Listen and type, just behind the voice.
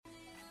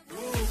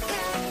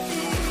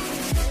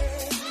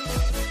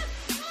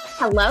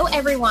Hello,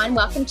 everyone.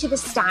 Welcome to the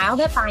Style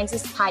That Binds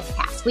Us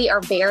podcast. We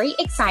are very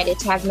excited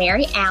to have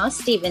Mary Alice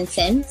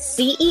Stevenson,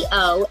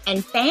 CEO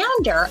and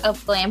founder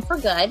of Glam for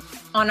Good,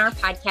 on our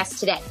podcast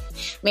today.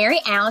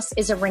 Mary Alice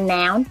is a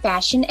renowned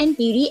fashion and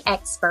beauty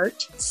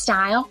expert,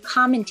 style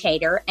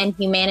commentator, and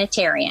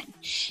humanitarian.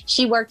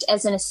 She worked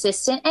as an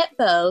assistant at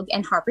Vogue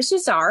and Harper's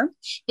Bazaar,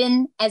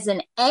 then as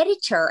an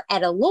editor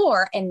at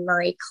Allure and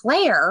Marie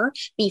Claire,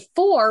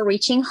 before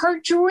reaching her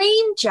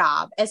dream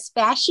job as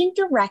fashion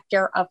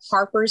director of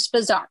Harper's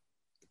Bazaar.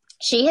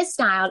 She has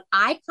styled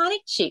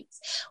iconic shoots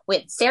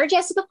with Sarah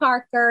Jessica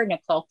Parker,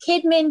 Nicole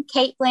Kidman,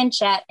 Kate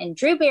Blanchett, and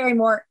Drew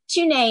Barrymore,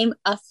 to name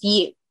a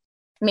few.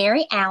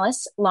 Mary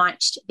Alice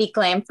launched the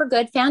Glam for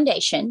Good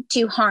Foundation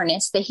to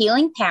harness the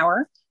healing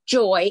power,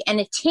 joy, and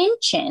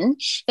attention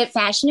that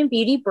fashion and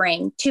beauty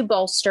bring to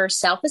bolster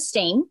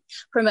self-esteem,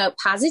 promote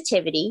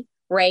positivity,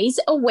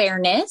 raise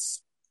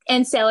awareness,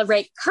 and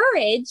celebrate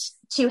courage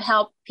to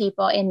help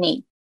people in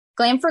need.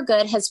 Glam for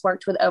Good has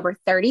worked with over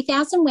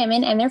 30,000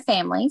 women and their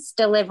families,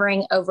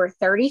 delivering over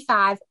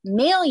 35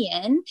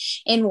 million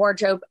in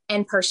wardrobe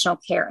and personal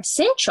care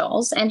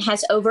essentials, and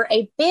has over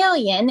 1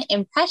 billion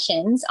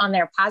impressions on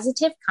their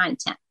positive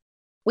content.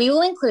 We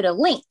will include a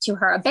link to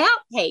her About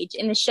page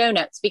in the show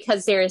notes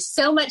because there is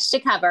so much to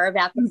cover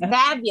about the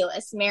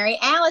fabulous Mary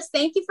Alice.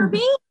 Thank you for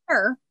being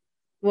here.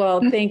 Well,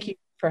 thank you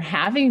for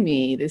having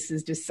me. This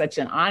is just such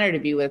an honor to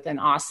be with an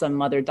awesome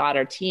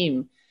mother-daughter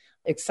team.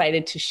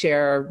 Excited to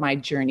share my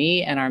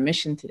journey and our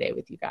mission today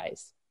with you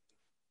guys.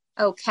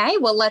 Okay,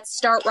 well, let's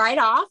start right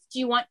off. Do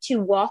you want to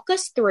walk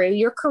us through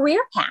your career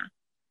path?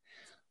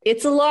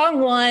 It's a long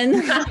one.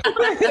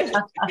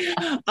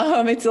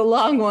 It's a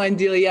long one,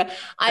 Delia.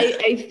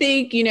 I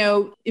think,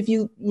 if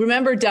you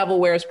remember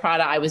Devil Wears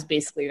Prada, I was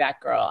basically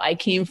that girl. I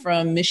came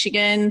from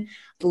Michigan,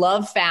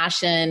 loved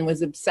fashion,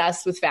 was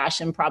obsessed with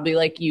fashion, probably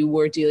like you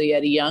were, Delia,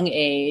 at a young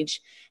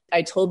age.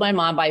 I told my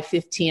mom by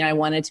 15, I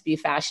wanted to be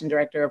fashion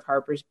director of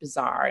Harper's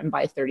Bazaar. And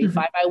by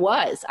 35, I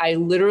was. I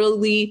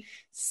literally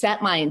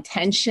set my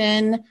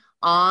intention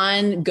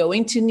on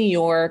going to New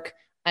York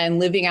and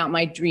living out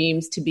my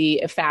dreams to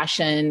be a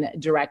fashion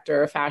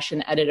director, a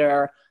fashion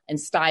editor, and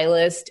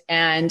stylist.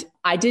 And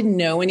I didn't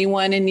know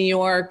anyone in New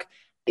York.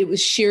 It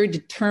was sheer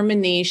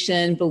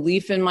determination,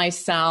 belief in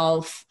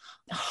myself,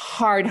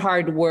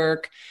 hard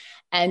work,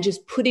 and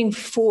just putting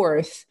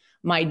forth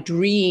my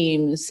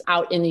dreams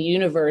out in the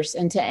universe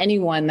and to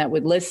anyone that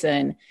would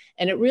listen.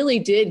 And it really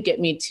did get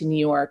me to New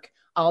York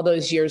all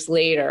those years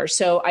later.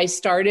 So I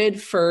started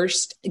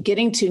first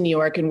getting to New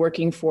York and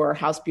working for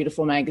House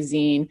Beautiful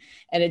magazine.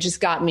 And it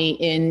just got me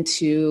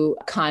into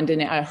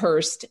Condé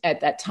Hearst at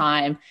that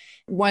time.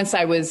 Once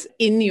I was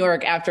in New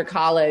York after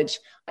college,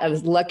 I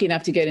was lucky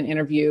enough to get an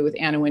interview with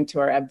Anna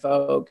Wintour at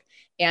Vogue.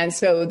 And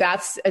so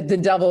that's the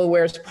Devil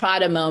Wears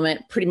Prada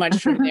moment pretty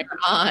much from there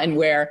on,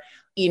 where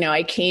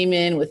I came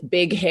in with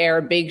big hair,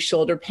 big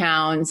shoulder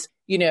pounds,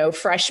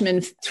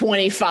 freshman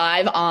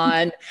 25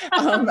 on.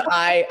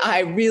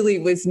 I really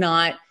was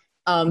not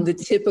the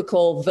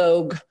typical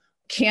Vogue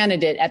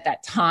candidate at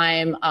that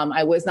time.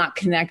 I was not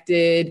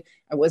connected.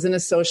 I wasn't a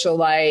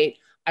socialite.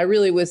 I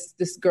really was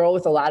this girl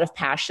with a lot of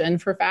passion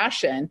for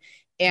fashion.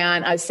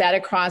 And I sat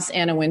across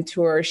Anna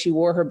Wintour. She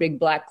wore her big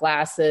black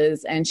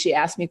glasses and she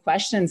asked me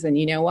questions. And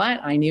you know what?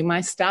 I knew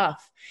my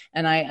stuff.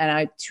 And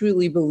I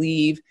truly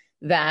believe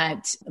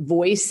that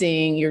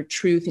voicing your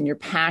truth and your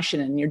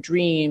passion and your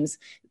dreams,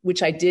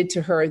 which I did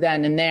to her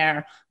then and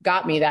there,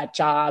 got me that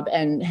job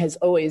and has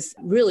always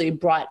really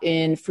brought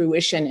in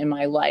fruition in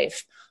my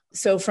life.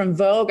 So from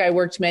Vogue, I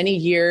worked many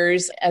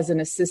years as an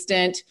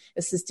assistant,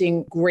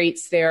 assisting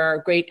greats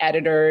there, great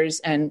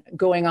editors, and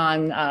going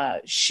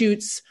on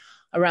shoots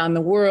around the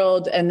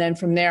world. And then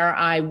from there,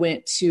 I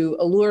went to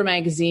Allure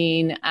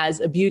magazine as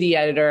a beauty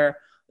editor,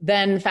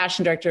 then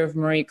fashion director of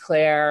Marie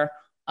Claire,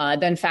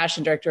 then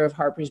fashion director of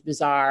Harper's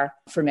Bazaar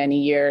for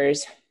many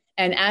years.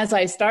 And as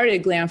I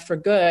started Glam for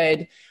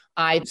Good,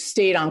 I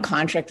stayed on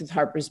contract with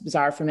Harper's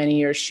Bazaar for many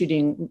years,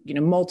 shooting,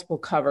 multiple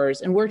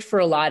covers, and worked for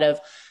a lot of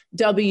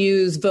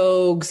W's,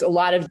 Vogue's, a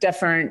lot of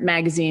different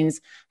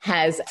magazines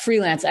as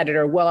freelance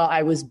editor while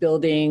I was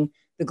building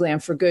the Glam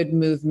for Good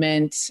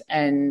movement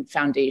and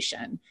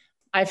foundation.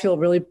 I feel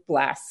really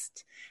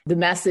blessed. The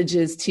message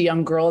is to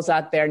young girls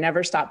out there: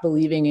 never stop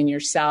believing in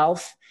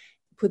yourself.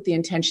 Put the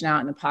intention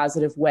out in a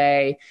positive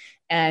way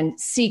and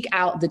seek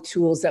out the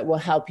tools that will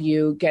help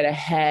you get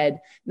ahead.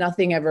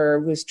 Nothing ever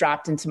was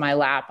dropped into my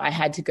lap. I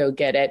had to go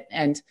get it.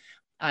 And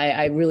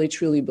I really,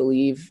 truly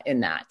believe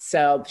in that.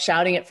 So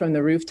shouting it from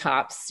the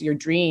rooftops, your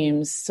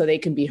dreams, so they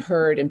can be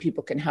heard and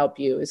people can help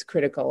you, is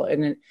critical.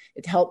 And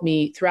it helped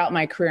me throughout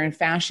my career in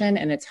fashion,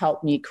 and it's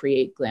helped me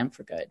create Glam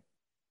for Good.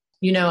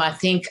 I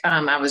think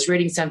I was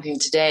reading something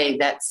today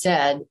that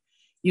said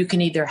you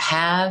can either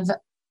have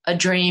a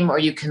dream or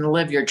you can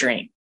live your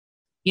dream.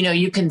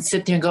 You can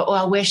sit there and go, oh,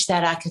 I wish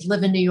that I could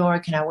live in New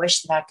York, and I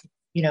wish that I could,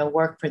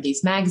 work for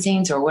these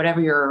magazines or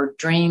whatever your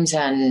dreams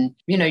and,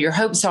 your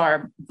hopes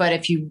are. But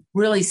if you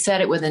really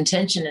set it with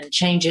intention and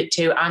change it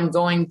to, I'm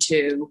going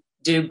to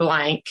do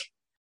blank,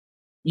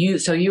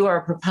 you are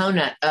a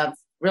proponent of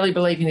really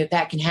believing that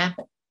that can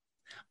happen.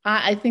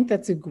 I think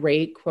that's a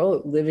great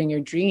quote, living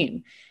your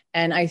dream.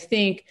 And I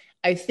think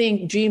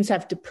dreams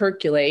have to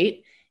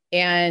percolate.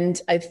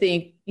 And I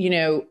think,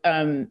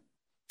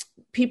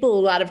 people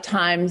a lot of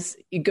times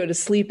you go to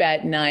sleep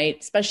at night,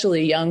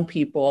 especially young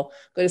people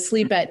go to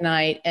sleep at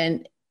night.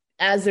 And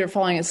as they're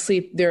falling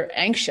asleep, they're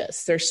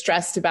anxious. They're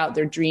stressed about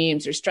their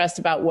dreams. They're stressed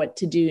about what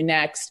to do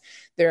next.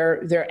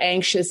 They're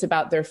anxious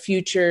about their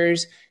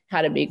futures,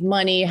 how to make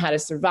money, how to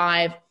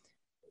survive.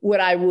 What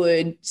I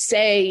would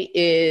say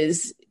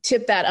is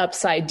tip that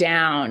upside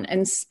down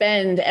and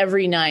spend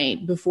every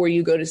night before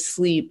you go to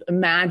sleep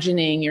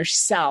imagining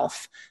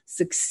yourself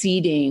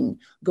succeeding,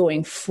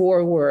 going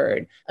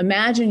forward.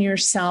 Imagine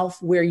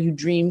yourself where you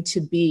dream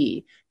to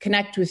be.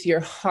 Connect with your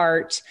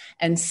heart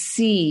and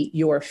see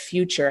your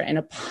future in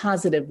a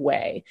positive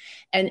way.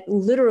 And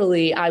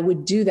literally, I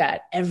would do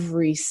that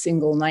every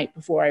single night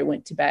before I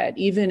went to bed.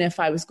 Even if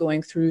I was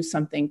going through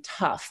something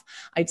tough,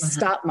 I'd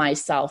stop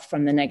myself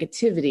from the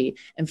negativity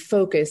and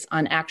focus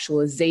on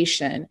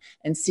actualization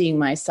and seeing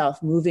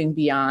myself moving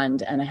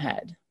beyond and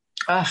ahead.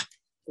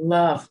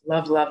 Love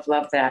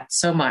that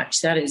so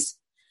much. That is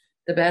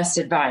the best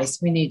advice.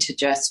 We need to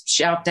just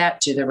shout that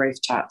to the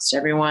rooftops to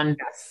everyone.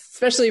 Yes.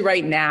 Especially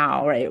right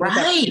now, right?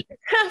 Right.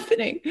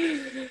 Happening.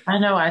 I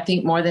know. I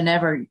think more than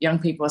ever, young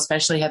people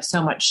especially have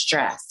so much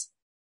stress.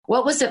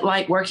 What was it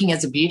like working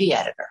as a beauty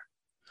editor?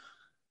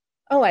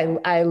 Oh,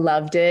 I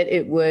loved it.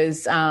 It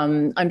was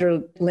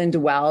under Linda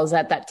Wells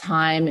at that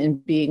time,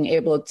 and being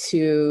able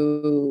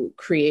to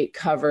create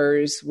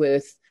covers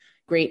with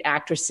great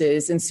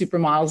actresses and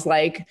supermodels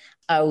like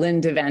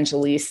Linda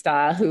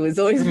Evangelista, who was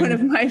always one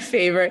of my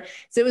favorite.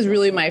 So it was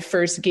really my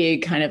first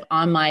gig kind of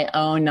on my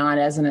own, not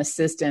as an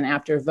assistant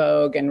after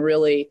Vogue, and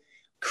really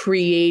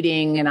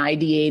creating and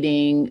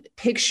ideating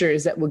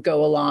pictures that would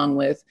go along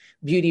with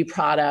beauty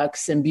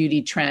products and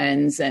beauty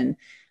trends. And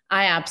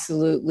I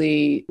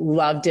absolutely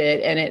loved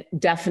it. And it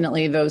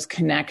definitely, those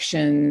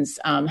connections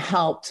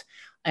helped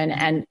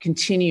and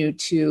continue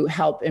to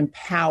help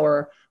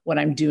empower what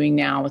I'm doing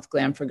now with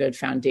Glam for Good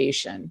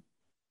Foundation.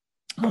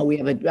 We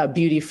have a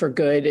Beauty for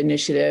Good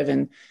initiative,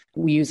 and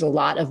we use a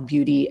lot of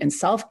beauty and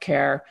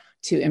self-care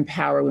to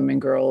empower women,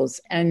 girls,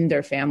 and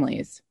their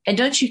families. And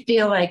don't you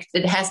feel like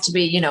it has to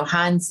be,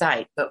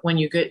 hindsight, but when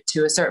you get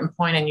to a certain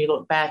point and you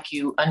look back,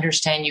 you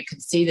understand, you can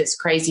see this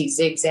crazy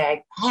zigzag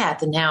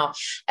path and how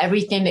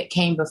everything that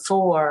came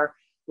before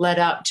led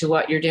up to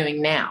what you're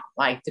doing now,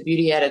 like the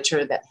beauty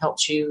editor that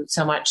helps you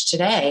so much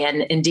today.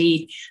 And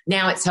indeed,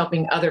 now it's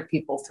helping other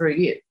people through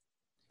you.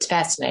 It's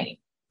fascinating.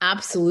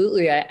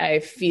 Absolutely. I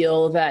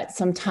feel that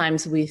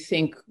sometimes we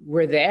think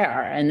we're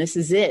there and this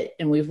is it.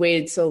 And we've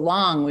waited so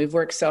long. We've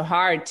worked so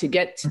hard to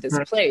get to this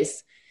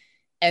place.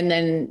 And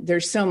then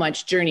there's so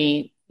much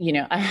journey,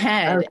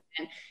 ahead.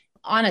 And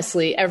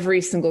honestly,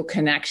 every single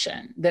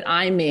connection that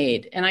I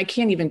made, and I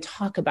can't even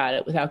talk about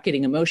it without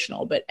getting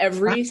emotional, but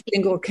every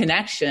single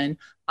connection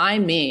I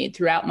made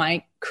throughout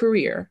my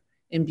career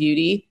in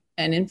beauty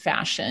and in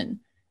fashion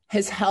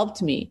has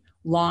helped me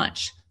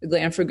launch the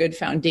Glam for Good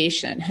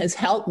Foundation, has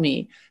helped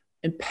me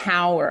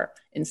empower,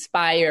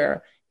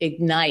 inspire,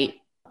 ignite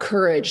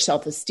courage,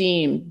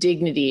 self-esteem,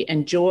 dignity,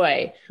 and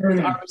joy with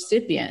our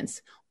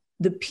recipients.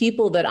 The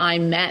people that I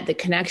met, the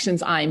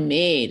connections I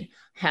made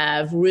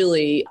have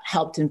really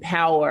helped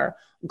empower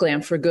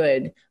Glam for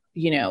Good,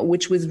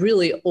 which was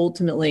really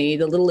ultimately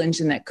the little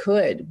engine that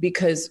could,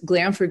 because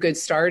Glam for Good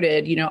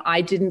started,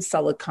 I didn't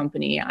sell a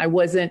company.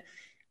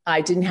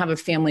 I didn't have a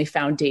family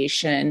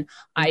foundation.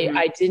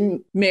 I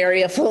didn't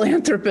marry a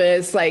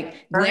philanthropist.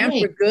 Glam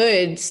for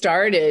Good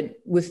started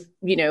with,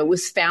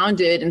 was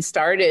founded and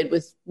started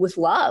with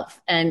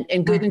love and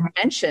good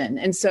intention.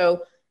 And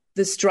so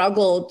the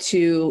struggle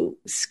to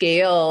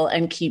scale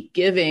and keep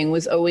giving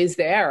was always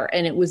there.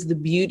 And it was the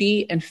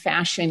beauty and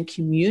fashion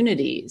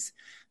communities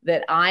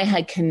that I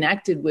had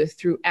connected with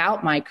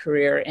throughout my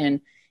career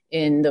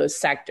in those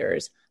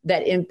sectors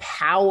that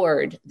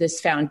empowered this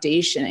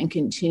foundation and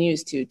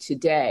continues to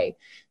today.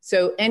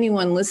 So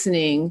anyone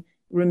listening,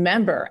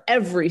 remember,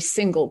 every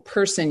single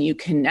person you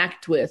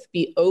connect with,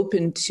 be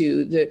open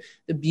to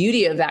the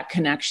beauty of that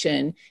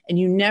connection, and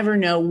you never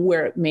know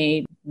where it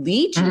may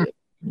lead you.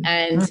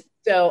 And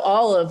so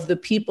all of the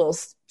people,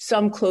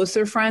 some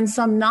closer friends,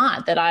 some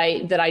not, that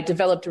I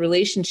developed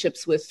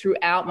relationships with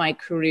throughout my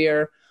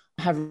career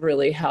have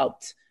really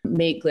helped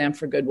make Glam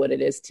for Good what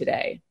it is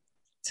today.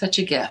 Such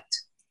a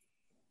gift.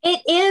 It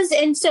is.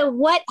 And so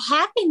what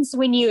happens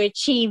when you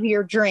achieve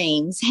your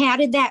dreams? How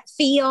did that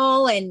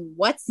feel? And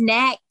what's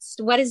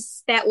next? What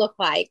does that look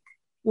like?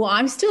 Well,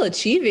 I'm still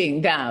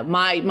achieving that.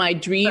 My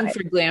dream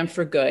for Glam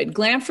for Good.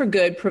 Glam for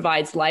Good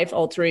provides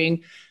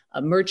life-altering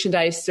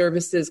merchandise,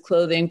 services,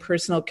 clothing,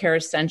 personal care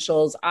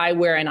essentials,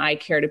 eyewear, and eye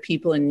care to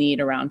people in need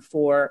around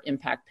 4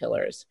 impact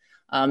pillars.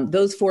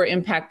 Those 4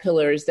 impact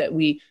pillars that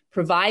we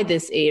provide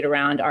this aid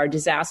around are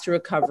disaster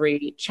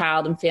recovery,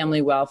 child and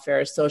family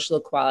welfare, social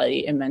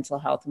equality, and mental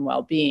health and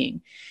well-being.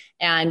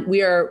 And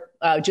we are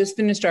just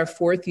finished our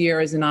 4th year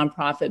as a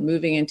nonprofit,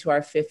 moving into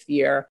our 5th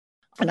year.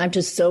 And I'm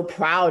just so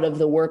proud of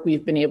the work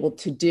we've been able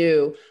to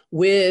do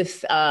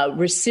with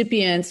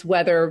recipients,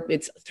 whether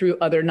it's through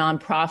other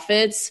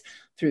nonprofits,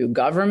 through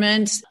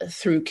government,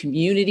 through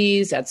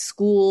communities, at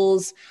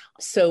schools.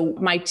 So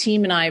my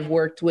team and I have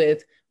worked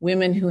with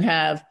women who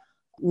have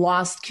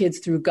lost kids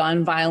through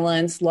gun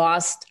violence,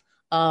 lost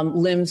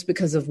limbs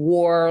because of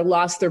war,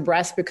 lost their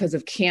breasts because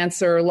of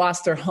cancer,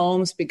 lost their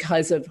homes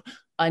because of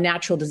a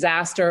natural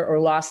disaster, or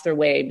lost their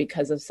way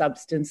because of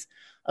substance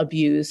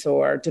abuse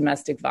or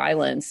domestic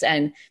violence.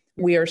 And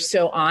we are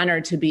so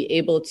honored to be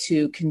able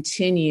to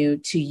continue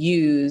to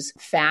use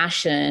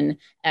fashion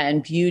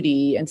and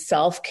beauty and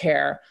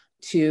self-care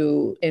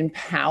to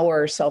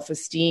empower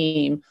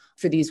self-esteem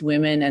for these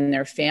women and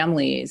their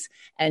families.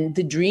 And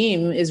the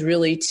dream is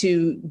really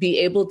to be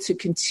able to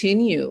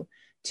continue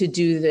to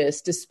do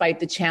this despite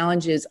the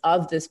challenges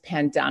of this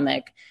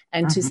pandemic,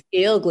 and to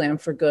scale Glam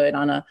for Good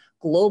on a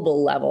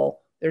global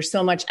level. There's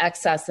so much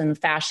excess in the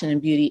fashion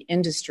and beauty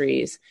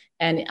industries.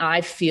 And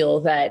I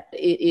feel that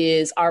it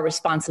is our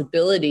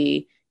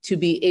responsibility to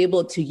be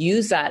able to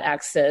use that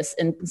excess,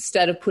 and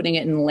instead of putting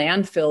it in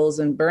landfills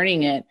and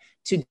burning it,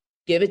 to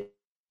give it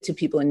to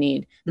people in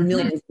need,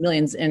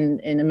 millions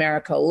in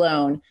America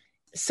alone.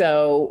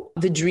 So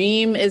the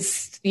dream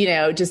is,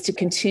 just to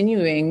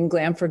continuing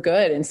Glam for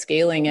Good and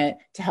scaling it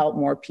to help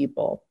more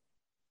people.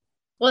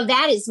 Well,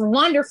 that is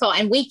wonderful.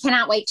 And we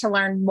cannot wait to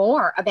learn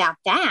more about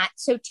that.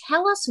 So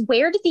tell us,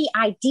 where did the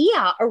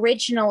idea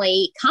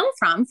originally come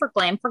from for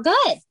Glam for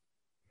Good?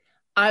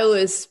 I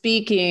was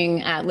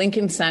speaking at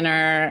Lincoln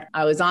Center.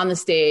 I was on the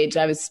stage.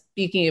 I was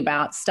speaking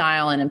about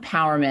style and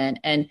empowerment,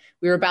 and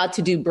we were about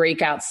to do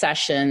breakout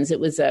sessions.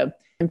 It was a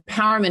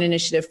empowerment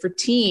initiative for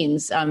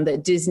teens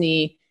that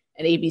Disney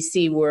and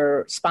ABC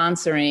were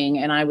sponsoring,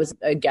 and I was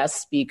a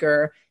guest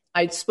speaker.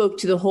 I spoke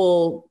to the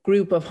whole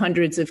group of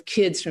hundreds of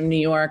kids from New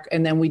York,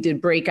 and then we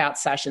did breakout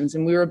sessions,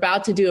 and we were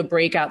about to do a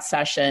breakout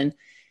session.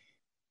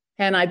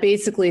 And I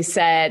basically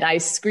said, I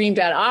screamed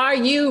out, "Are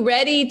you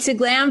ready to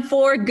glam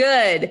for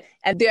good?"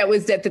 And that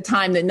was at the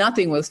time that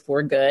nothing was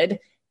for good.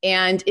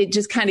 And it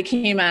just kind of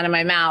came out of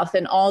my mouth,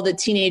 and all the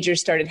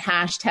teenagers started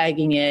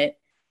hashtagging it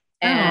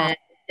and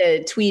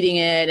tweeting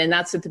it. And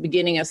that's at the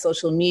beginning of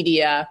social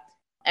media.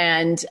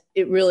 And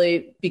it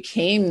really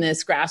became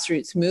this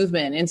grassroots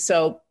movement. And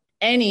so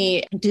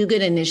any do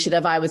good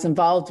initiative I was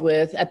involved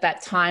with at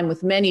that time,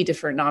 with many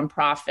different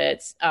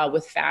nonprofits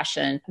with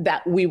fashion,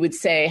 that we would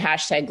say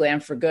hashtag Glam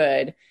for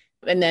Good.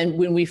 And then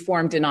when we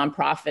formed a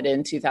nonprofit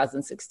in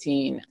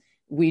 2016,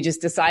 we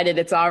just decided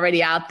it's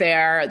already out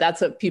there.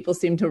 That's what people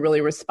seem to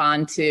really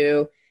respond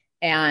to.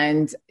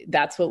 And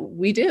that's what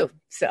we do.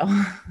 So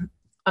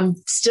I'm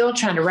still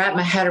trying to wrap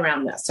my head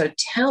around this. So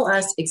tell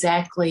us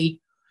exactly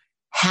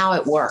how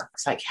it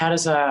works. Like, how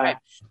does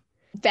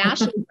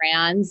fashion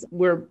brands,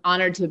 we're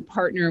honored to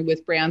partner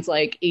with brands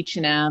like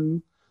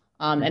H&M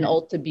and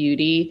Ulta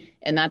Beauty.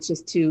 And that's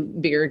just two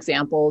bigger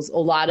examples. A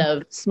lot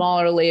of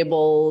smaller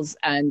labels,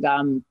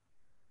 and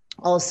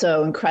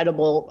also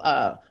incredible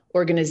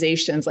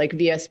organizations like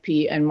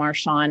VSP and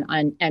Marchand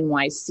and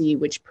NYC,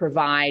 which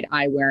provide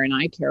eyewear and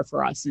eye care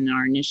for us in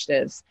our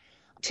initiatives.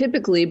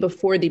 Typically,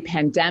 before the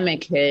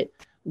pandemic hit,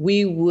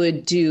 we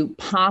would do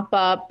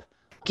pop-up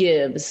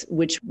gives,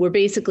 which were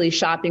basically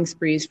shopping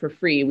sprees for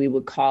free, we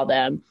would call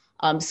them.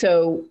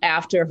 So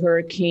after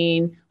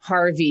Hurricane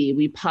Harvey,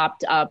 we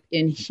popped up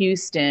in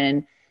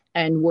Houston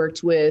and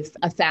worked with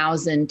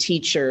 1,000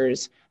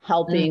 teachers,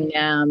 helping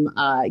them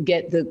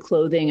get the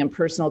clothing and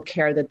personal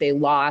care that they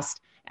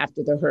lost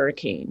after the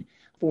hurricane.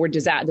 For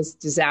this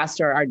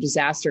disaster, our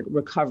disaster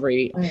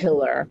recovery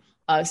pillar.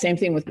 Same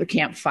thing with the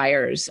Camp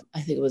Fires.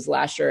 I think it was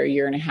last year, a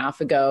year and a half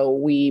ago,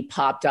 we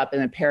popped up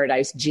in the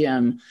Paradise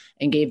Gym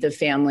and gave the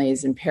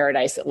families in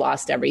Paradise that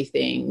lost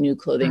everything new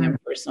clothing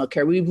and personal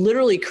care. We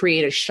literally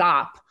create a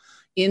shop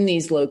in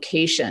these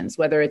locations,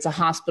 whether it's a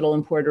hospital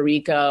in Puerto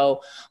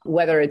Rico,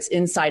 whether it's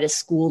inside a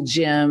school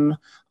gym,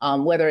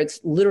 whether it's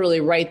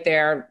literally right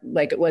there,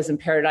 like it was in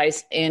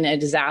Paradise, in a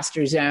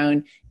disaster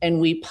zone.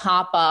 And we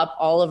pop up,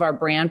 all of our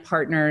brand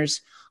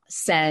partners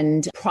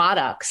send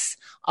products.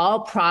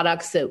 All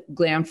products that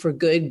Glam for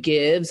Good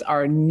gives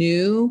are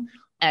new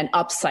and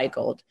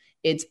upcycled.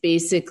 It's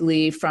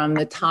basically from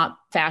the top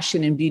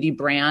fashion and beauty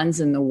brands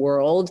in the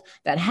world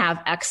that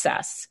have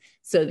excess.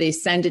 So they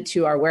send it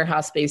to our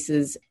warehouse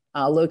spaces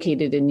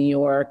located in New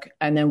York,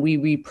 and then we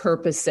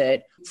repurpose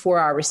it for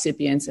our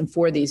recipients and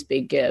for these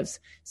big gives.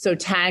 So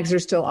tags are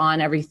still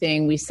on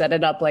everything. We set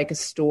it up like a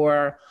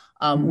store.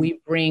 We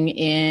bring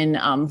in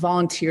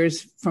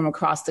volunteers from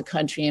across the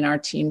country, and our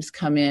teams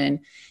come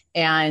in.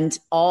 And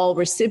all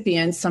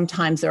recipients,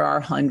 sometimes there are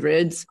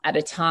hundreds at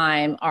a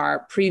time,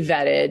 are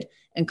pre-vetted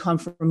and come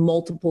from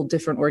multiple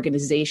different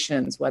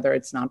organizations, whether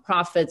it's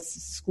nonprofits,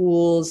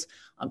 schools,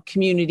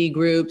 community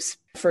groups.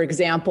 For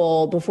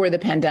example, before the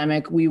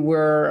pandemic,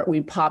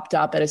 we popped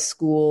up at a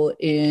school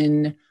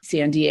in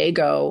San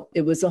Diego.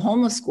 It was a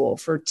homeless school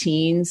for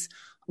teens,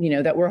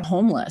 that were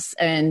homeless,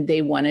 and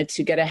they wanted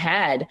to get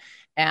ahead.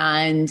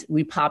 And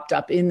we popped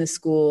up in the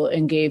school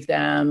and gave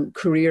them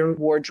career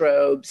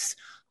wardrobes,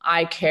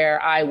 eye care,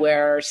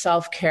 eyewear,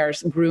 self-care,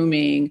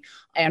 grooming,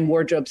 and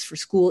wardrobes for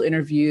school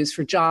interviews,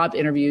 for job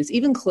interviews,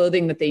 even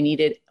clothing that they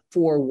needed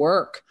for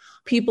work.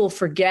 People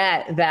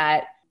forget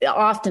that.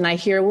 Often I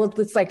hear, well,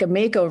 it's like a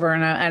makeover.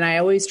 And I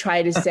always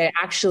try to say,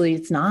 actually,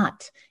 it's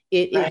not.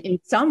 In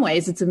some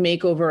ways, it's a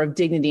makeover of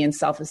dignity and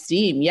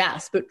self-esteem.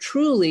 Yes. But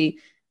truly,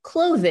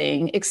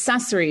 clothing,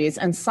 accessories,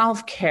 and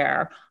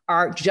self-care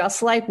are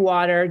just like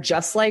water,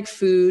 just like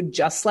food,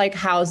 just like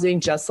housing,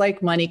 just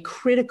like money,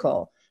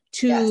 critical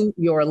to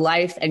your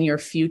life and your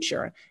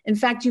future. In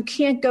fact, you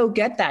can't go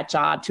get that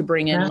job to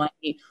bring in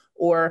money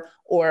or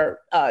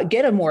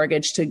get a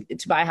mortgage to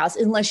buy a house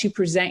unless you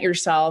present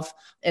yourself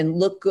and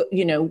look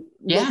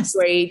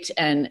great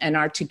and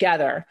are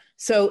together.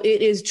 So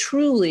it is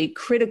truly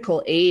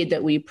critical aid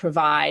that we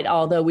provide,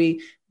 although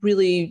we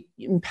really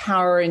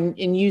empower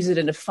and use it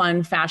in a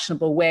fun,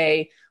 fashionable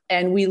way.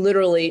 And we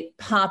literally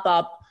pop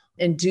up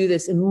and do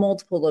this in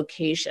multiple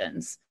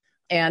locations.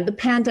 And the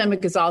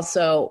pandemic has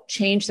also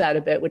changed that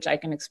a bit, which I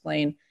can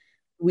explain.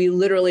 We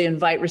literally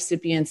invite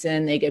recipients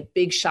in. They get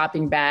big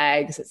shopping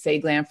bags that say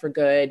Glam for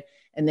Good,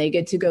 and they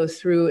get to go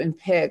through and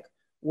pick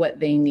what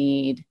they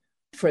need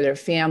for their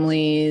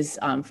families,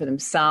 for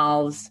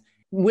themselves.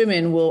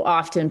 Women will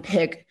often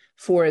pick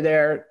for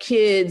their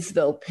kids,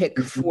 they'll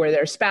pick for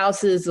their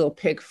spouses, they'll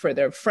pick for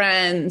their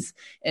friends.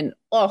 And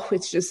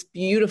it's just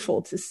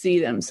beautiful to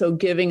see them so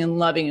giving and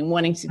loving and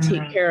wanting to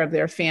take care of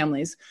their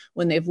families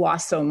when they've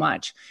lost so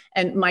much.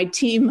 And my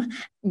team,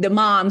 the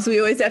moms, we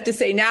always have to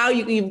say, now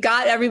you've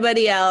got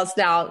everybody else.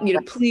 Now,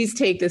 please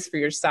take this for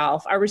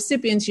yourself. Our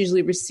recipients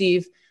usually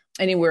receive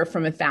anywhere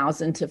from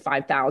 1,000 to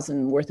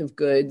 5,000 worth of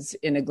goods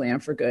in a Glam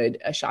for Good,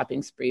 a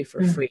shopping spree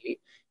for free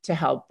to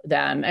help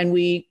them. And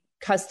we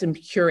custom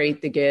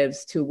curate the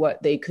gifts to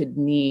what they could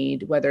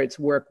need, whether it's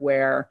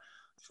workwear,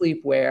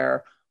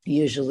 sleepwear.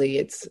 Usually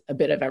it's a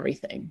bit of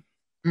everything.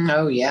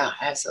 Oh yeah,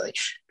 absolutely.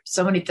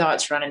 So many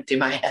thoughts running through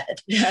my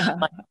head. Yeah.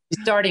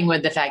 Starting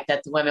with the fact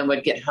that the women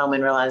would get home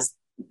and realize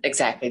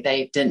exactly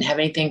they didn't have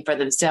anything for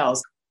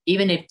themselves.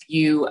 Even if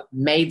you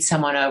made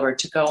someone over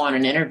to go on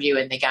an interview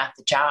and they got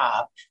the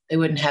job, they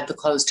wouldn't have the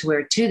clothes to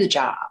wear to the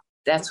job.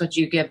 That's what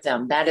you give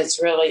them. That is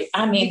really,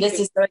 this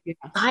is really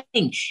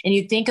exciting. And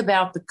you think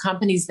about the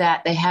companies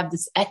that they have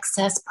this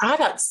excess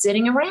product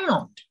sitting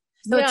around.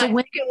 So I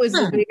think it was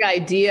a big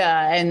idea.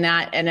 And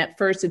at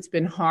first it's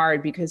been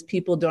hard because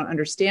people don't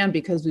understand,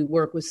 because we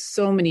work with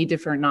so many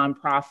different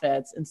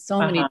nonprofits and so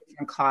many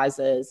different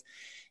causes.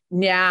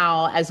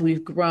 Now, as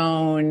we've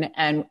grown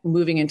and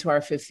moving into our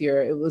 5th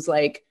year, it was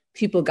like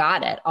people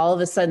got it. All of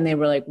a sudden they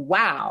were like,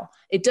 wow,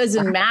 it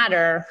doesn't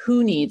matter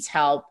who needs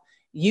help.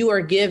 You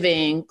are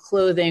giving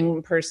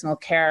clothing, personal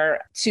care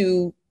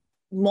to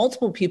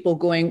multiple people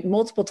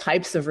multiple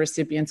types of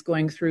recipients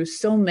going through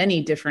so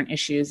many different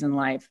issues in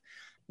life.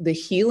 The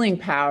healing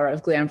power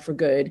of Glam for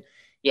Good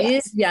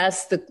is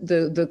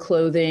the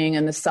clothing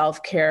and the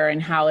self-care and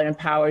how it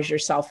empowers your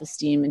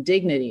self-esteem and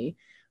dignity,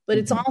 but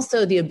it's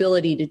also the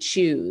ability to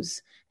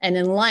choose. And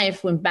in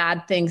life, when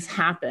bad things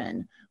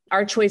happen,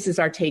 our choices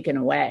are taken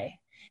away.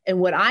 And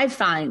what I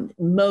find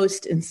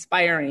most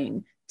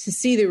inspiring to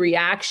see the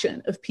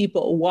reaction of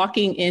people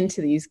walking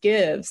into these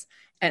gives.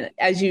 And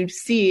as you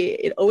see,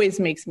 it always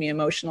makes me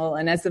emotional.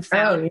 And as a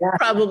founder,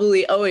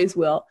 probably always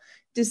will,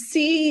 to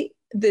see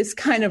this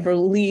kind of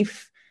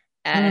relief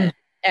and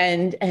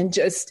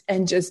just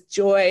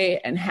joy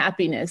and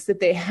happiness that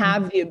they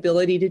have the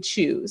ability to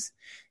choose.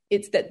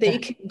 It's that they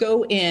can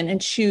go in and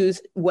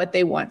choose what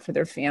they want for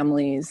their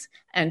families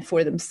and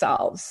for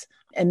themselves.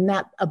 And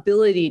that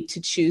ability to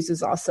choose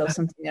is also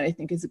something that I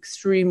think is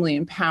extremely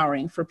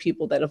empowering for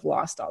people that have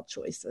lost all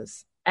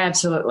choices.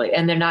 Absolutely.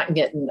 And they're not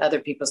getting other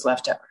people's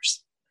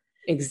leftovers.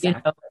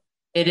 Exactly.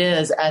 It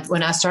is.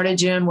 When I started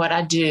doing what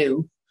I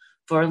do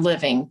for a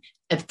living,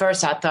 at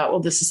first I thought,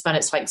 well, this is fun.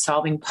 It's like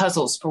solving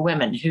puzzles for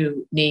women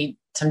who need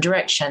some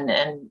direction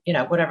and,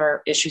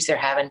 whatever issues they're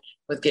having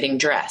with getting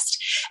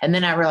dressed. And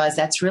then I realized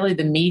that's really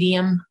the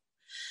medium,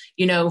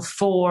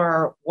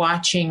 for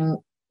watching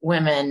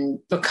women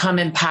become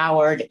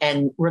empowered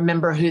and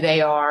remember who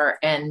they are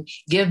and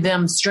give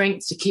them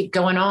strength to keep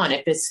going on.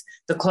 If it's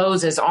the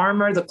clothes as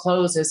armor, the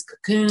clothes as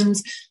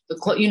cocoons,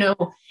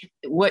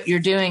 what you're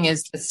doing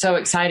is so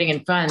exciting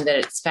and fun that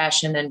it's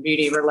fashion and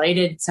beauty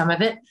related, some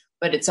of it,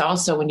 but it's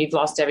also when you've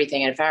lost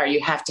everything in a fire, you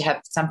have to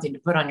have something to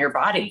put on your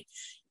body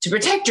to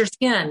protect your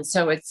skin.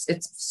 So it's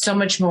so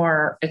much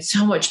more, it's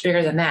so much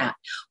bigger than that.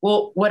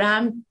 Well, what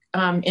I'm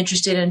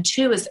interested in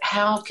too is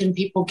how can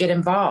people get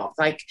involved?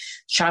 Like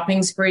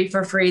shopping spree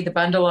for free, the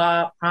bundle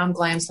up, prom,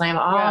 glam, slam,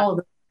 all of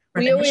the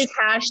we always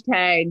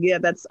hashtag. Yeah,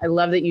 I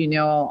love that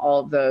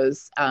all of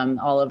those,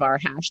 all of our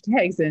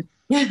hashtags. And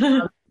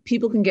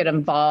people can get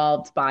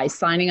involved by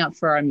signing up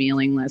for our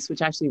mailing list,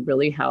 which actually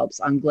really helps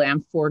on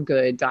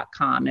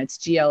glam4good.com. It's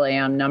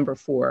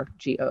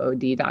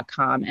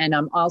GLAM4GOOD.com. And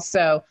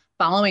also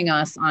following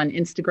us on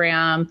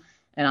Instagram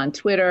and on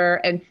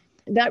Twitter. And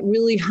that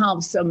really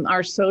helps.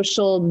 Our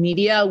social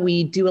media,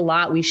 we do a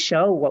lot. We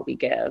show what we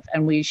give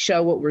and we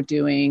show what we're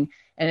doing.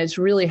 And it's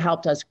really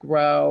helped us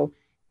grow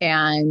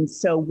And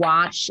so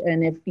watch,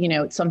 and if,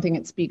 it's something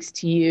that speaks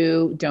to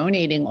you,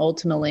 donating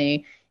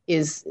ultimately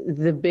is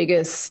the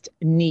biggest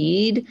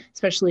need,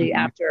 especially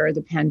after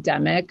the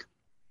pandemic.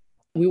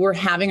 We were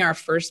having our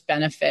first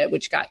benefit,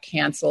 which got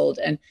canceled.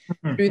 And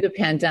through the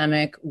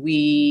pandemic,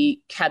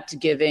 we kept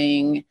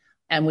giving,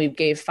 and we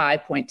gave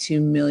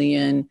 $5.2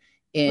 million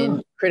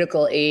in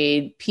critical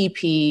aid,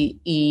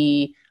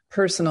 PPE,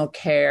 personal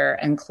care,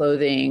 and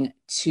clothing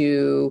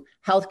to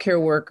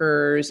healthcare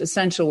workers,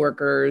 essential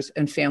workers,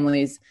 and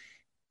families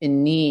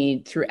in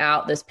need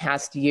throughout this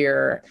past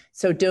year.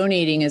 So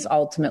donating is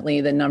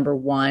ultimately the number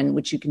one,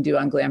 which you can do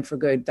on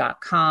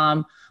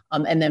glamforgood.com,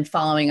 and then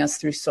following us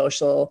through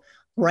social.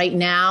 Right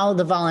now,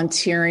 the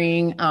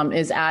volunteering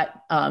is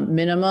at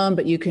minimum,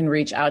 but you can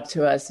reach out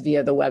to us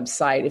via the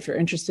website. If you're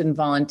interested in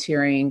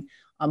volunteering,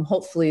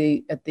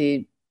 hopefully at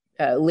the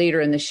later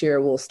in this year,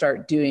 we'll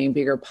start doing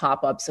bigger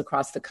pop-ups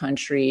across the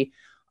country.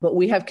 But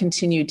we have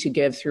continued to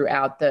give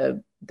throughout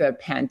the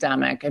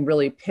pandemic and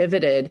really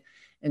pivoted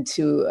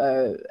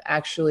into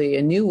actually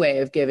a new way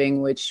of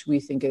giving, which we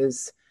think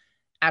is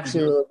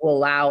actually will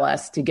allow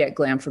us to get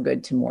Glam for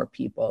Good to more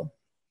people.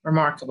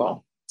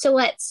 Remarkable. So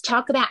let's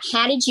talk about,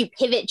 how did you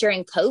pivot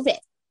during COVID?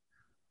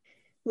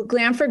 Well,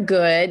 Glam for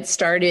Good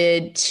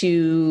started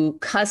to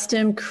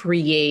custom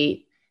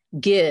create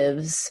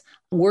gives,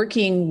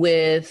 working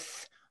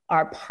with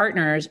our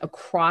partners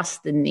across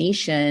the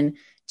nation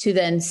to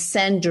then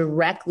send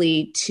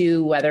directly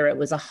to, whether it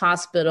was a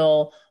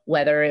hospital,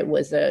 whether it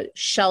was a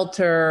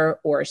shelter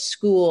or a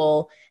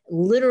school,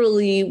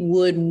 literally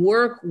would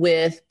work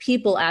with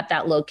people at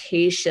that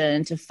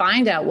location to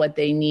find out what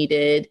they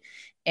needed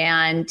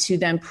and to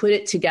then put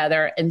it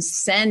together and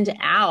send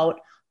out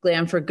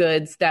Glam for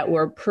Goods that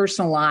were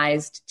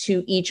personalized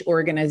to each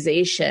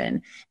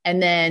organization.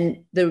 And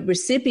then the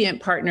recipient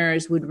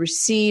partners would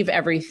receive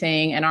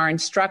everything and our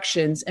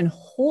instructions and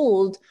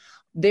hold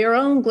their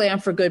own Glam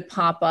for Good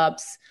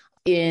pop-ups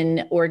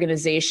in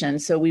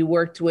organizations. So we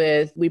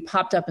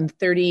popped up in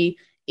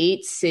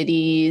 38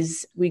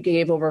 cities. We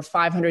gave over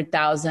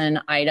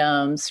 500,000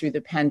 items through the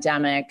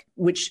pandemic,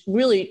 which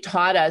really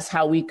taught us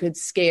how we could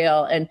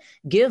scale and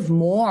give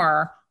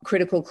more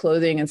critical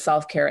clothing and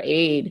self-care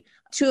aid.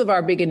 Two of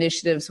our big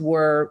initiatives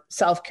were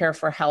Self-Care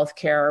for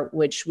Healthcare,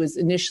 which was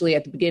initially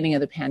at the beginning of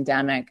the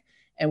pandemic.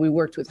 And we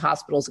worked with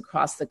hospitals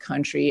across the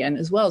country and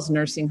as well as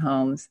nursing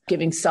homes,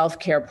 giving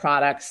self-care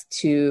products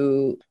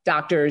to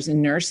doctors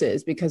and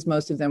nurses because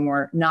most of them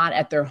were not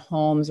at their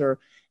homes or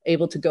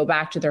able to go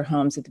back to their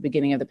homes at the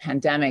beginning of the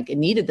pandemic and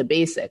needed the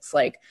basics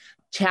like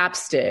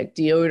chapstick,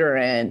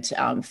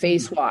 deodorant,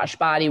 face wash,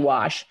 body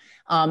wash.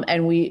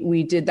 And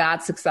we did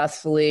that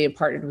successfully,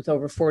 partnered with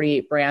over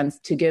 48 brands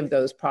to give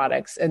those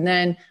products, and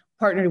then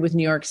partnered with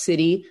New York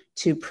City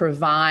to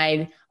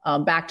provide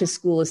back to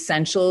school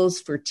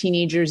essentials for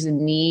teenagers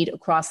in need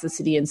across the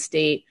city and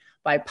state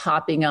by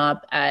popping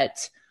up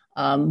at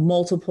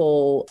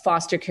multiple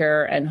foster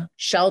care and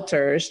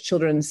shelters,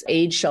 children's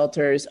aid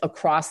shelters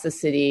across the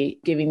city,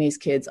 giving these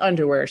kids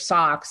underwear,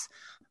 socks,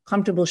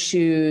 comfortable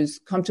shoes,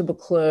 comfortable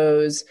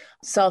clothes,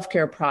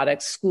 self-care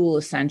products, school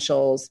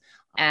essentials.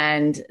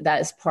 And that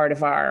is part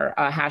of our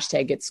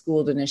hashtag Get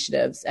Schooled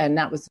initiatives. And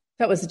that was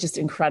just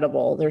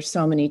incredible. There's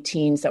so many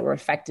teens that were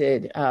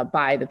affected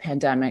by the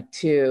pandemic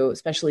too,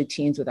 especially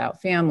teens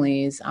without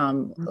families,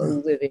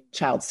 living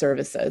child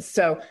services.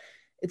 So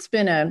it's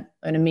been an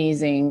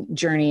amazing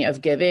journey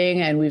of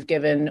giving, and we've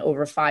given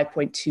over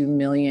 $5.2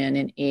 million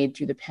in aid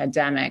through the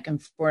pandemic.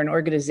 And for an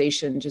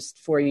organization just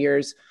 4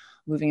 years,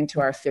 moving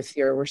into our 5th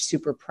year, we're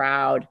super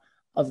proud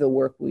of the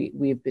work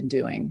we've been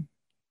doing.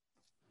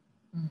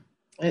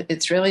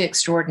 It's really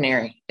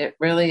extraordinary. It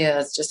really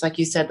is. Just like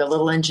you said, the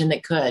little engine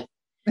that could.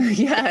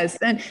 Yes.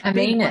 And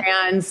big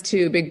brands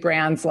too, big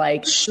brands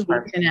like H&M,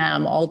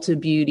 Ulta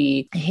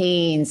Beauty,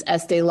 Hanes,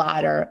 Estee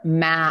Lauder,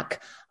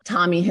 MAC,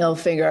 Tommy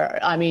Hilfiger.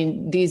 I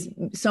mean,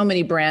 so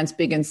many brands,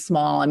 big and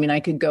small. I mean, I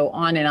could go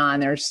on and on.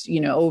 There's,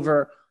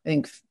 over, I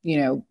think,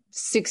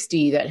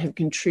 60 that have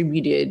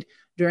contributed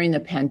during the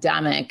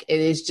pandemic.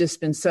 It has just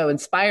been so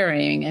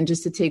inspiring. And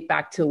just to take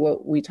back to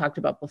what we talked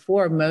about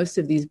before, most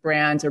of these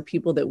brands or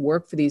people that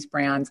work for these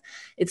brands,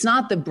 it's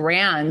not the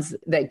brands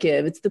that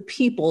give, it's the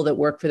people that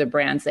work for the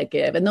brands that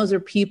give. And those are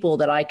people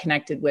that I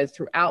connected with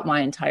throughout my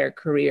entire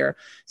career.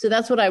 So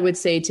that's what I would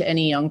say to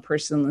any young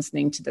person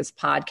listening to this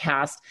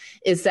podcast,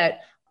 is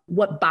that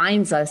what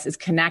binds us is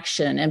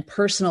connection and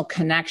personal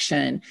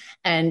connection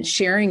and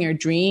sharing your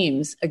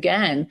dreams.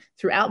 Again,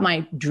 throughout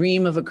my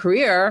dream of a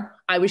career,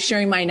 I was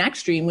sharing my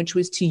next dream, which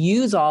was to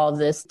use all of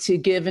this to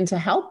give and to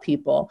help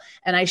people.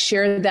 And I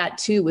shared that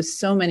too with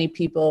so many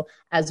people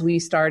as we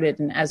started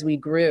and as we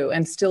grew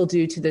and still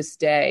do to this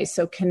day.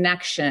 So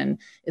connection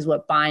is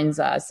what binds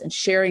us, and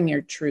sharing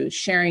your truth,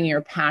 sharing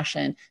your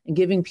passion, and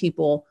giving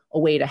people a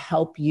way to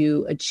help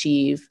you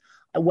achieve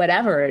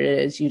whatever it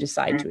is you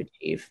decide to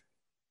achieve.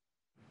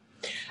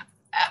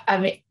 I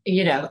mean,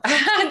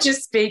 I'm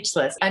just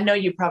speechless. I know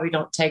you probably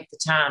don't take the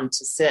time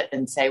to sit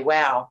and say,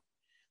 wow,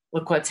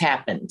 look what's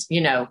happened,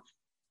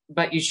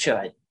 but you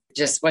should.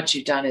 Just what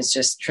you've done is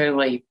just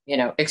truly,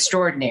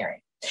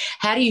 extraordinary.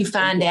 How do you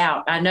find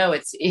out? I know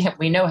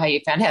we know how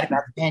you found out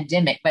about the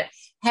pandemic, but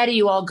how do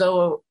you all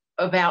go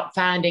about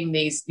finding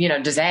these,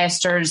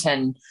 disasters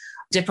and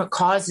different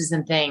causes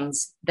and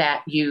things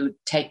that you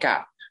take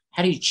up?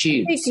 How do you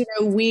choose? I think,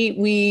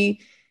 we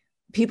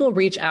people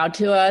reach out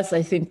to us.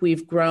 I think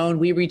we've grown.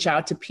 We reach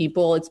out to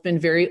people. It's been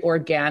very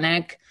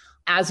organic.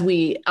 As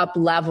we up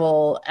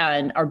level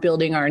and are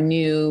building our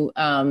new,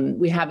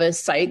 we have a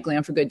site,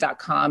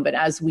 glamforgood.com, but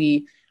as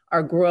we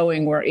are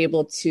growing, we're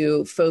able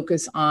to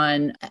focus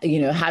on,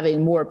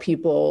 having more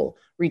people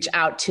reach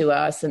out to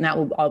us, and that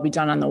will all be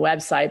done on the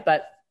website.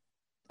 But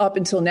up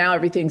until now,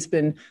 everything's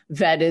been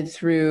vetted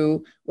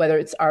through, whether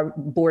it's our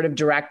board of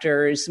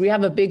directors. We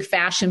have a big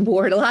fashion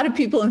board, a lot of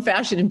people in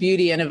fashion and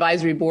beauty and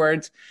advisory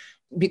boards,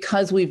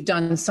 because we've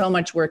done so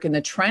much work in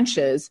the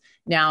trenches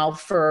now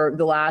for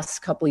the last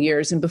couple of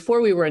years. And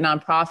before we were a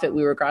nonprofit,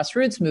 we were a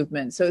grassroots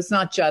movement. So it's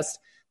not just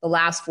the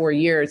last 4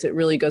 years. It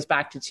really goes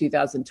back to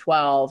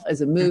 2012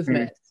 as a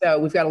movement. So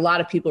we've got a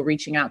lot of people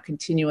reaching out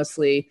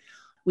continuously.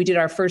 We did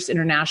our first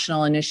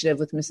international initiative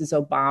with Mrs.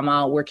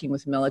 Obama, working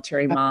with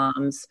military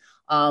moms.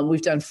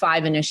 We've done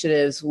 5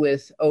 initiatives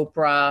with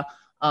Oprah,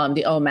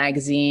 the O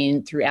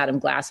Magazine, through Adam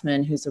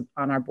Glassman, who's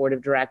on our board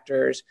of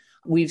directors.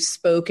 We've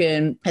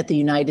spoken at the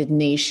United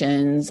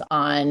Nations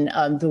on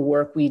the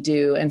work we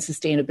do and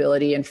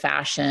sustainability and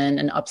fashion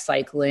and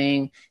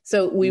upcycling.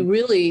 So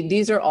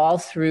these are all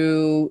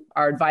through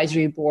our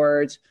advisory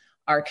boards,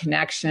 our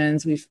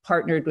connections. We've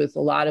partnered with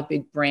a lot of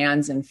big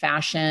brands in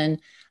fashion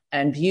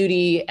and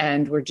beauty,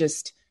 and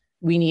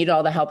we need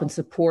all the help and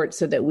support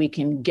so that we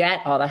can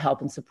get all the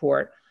help and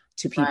support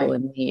to people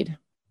in need.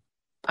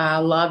 I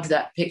loved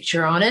that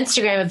picture on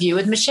Instagram of you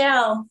with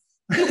Michelle.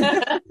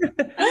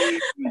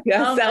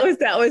 Yes,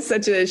 that was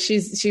such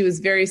she was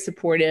very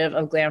supportive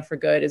of Glam for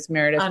Good, as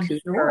Meredith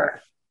Cooper,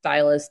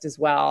 stylist as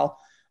well.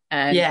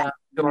 And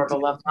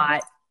adorable. Love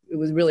that. It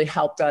was really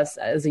helped us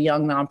as a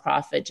young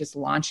nonprofit just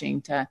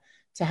launching to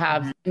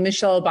have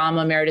Michelle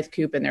Obama, Meredith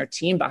Cooper, and their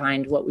team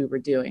behind what we were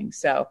doing.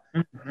 So,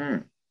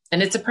 and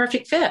it's a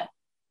perfect fit.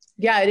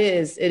 Yeah, it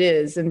is. It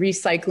is. And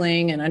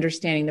recycling and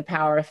understanding the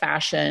power of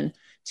fashion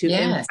to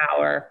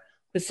empower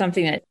was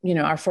something that,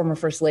 our former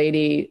first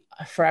lady,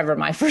 forever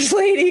my first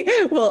lady,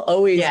 will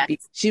always be.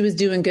 She was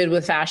doing good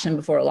with fashion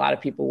before a lot of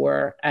people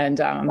were.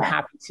 And I'm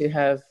happy to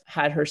have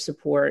had her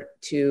support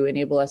to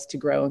enable us to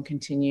grow and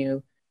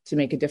continue to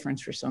make a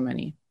difference for so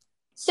many.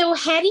 So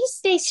how do you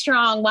stay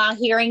strong while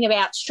hearing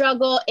about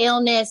struggle,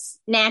 illness,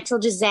 natural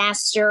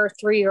disaster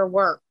through your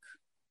work?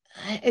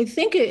 I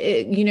think,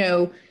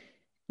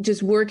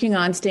 just working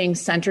on staying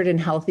centered and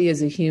healthy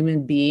as a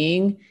human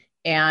being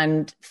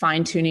and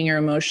fine-tuning your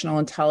emotional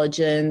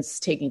intelligence,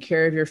 taking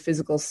care of your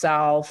physical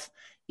self,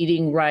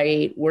 eating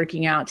right,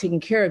 working out, taking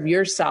care of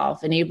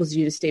yourself enables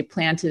you to stay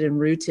planted and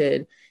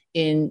rooted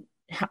in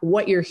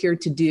what you're here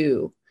to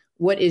do.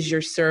 What is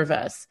your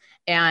service?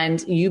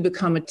 And you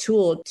become a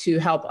tool to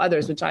help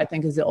others, which I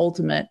think is the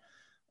ultimate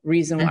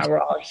reason why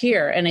we're all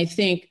here. And I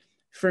think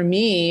for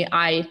me,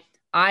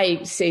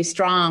 I stay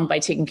strong by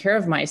taking care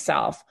of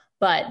myself,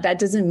 but that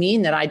doesn't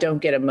mean that I don't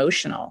get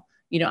emotional.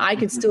 I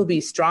could still be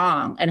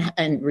strong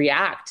and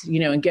react,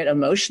 and get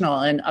emotional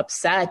and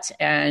upset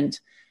and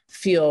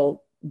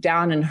feel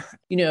down. And,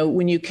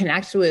 when you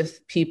connect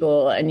with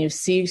people and you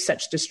see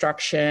such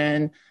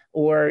destruction,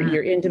 or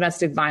you're in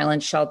domestic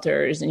violence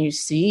shelters and you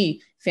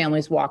see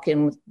families walk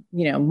in with,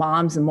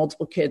 moms and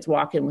multiple kids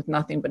walk in with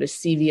nothing but a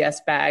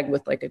CVS bag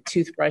with like a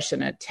toothbrush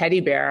and a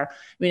teddy bear.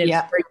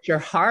 It breaks your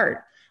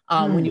heart.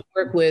 When you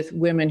work with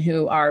women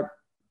who are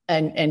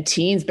and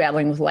teens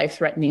battling with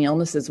life-threatening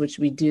illnesses, which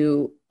we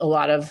do a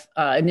lot of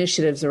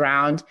initiatives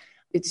around,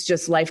 it's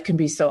just life can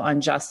be so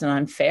unjust and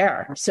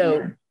unfair.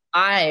 So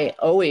I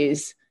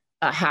always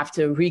have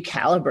to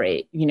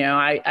recalibrate.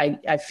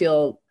 I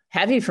feel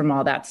heavy from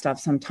all that stuff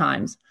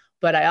sometimes,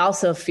 but I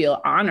also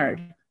feel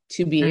honored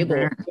to be able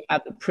to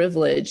have the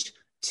privilege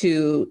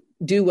to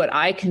do what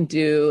I can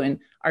do and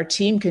our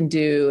team can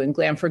do and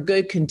Glam for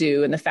Good can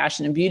do and the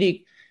fashion and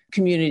beauty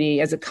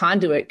community as a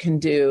conduit can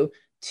do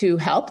to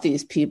help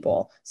these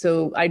people.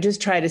 So I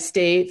just try to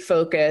stay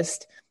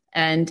focused.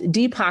 And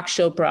Deepak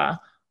Chopra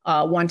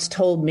once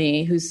told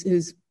me,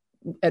 who's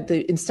at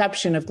the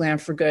inception of Glam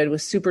for Good,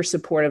 was super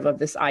supportive of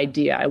this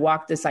idea. I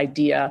walked this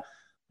idea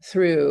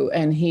through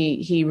and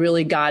he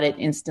really got it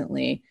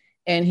instantly.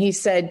 And he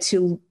said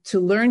to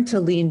learn to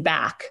lean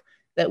back,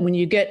 that when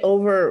you get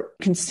over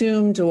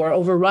consumed or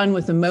overrun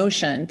with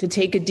emotion, to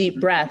take a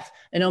deep breath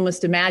and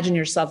almost imagine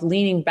yourself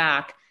leaning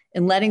back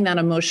and letting that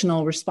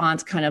emotional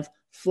response kind of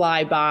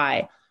fly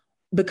by.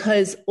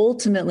 Because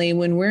ultimately,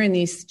 when we're in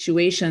these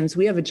situations,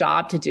 we have a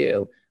job to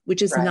do,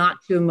 which is not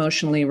to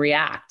emotionally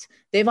react.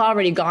 They've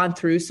already gone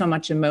through so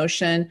much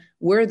emotion.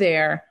 We're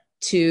there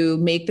to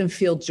make them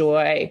feel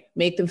joy,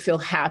 make them feel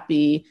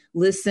happy,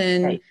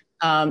 listen,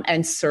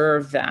 and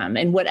serve them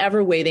in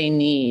whatever way they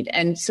need.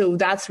 And so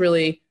that's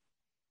really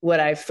what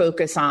I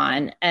focus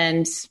on.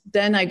 And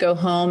then I go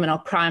home and I'll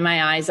cry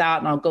my eyes out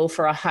and I'll go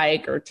for a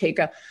hike or take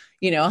a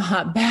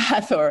hot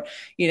bath or,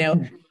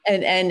 and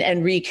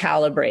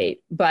recalibrate.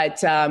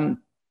 But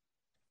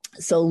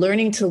So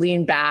learning to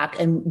lean back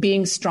and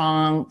being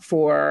strong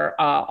for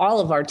all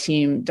of our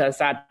team does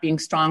that, being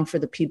strong for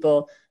the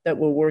people that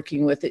we're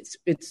working with.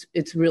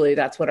 It's really,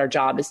 that's what our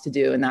job is to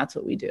do. And that's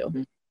what we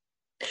do.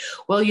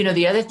 Well,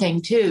 the other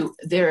thing too,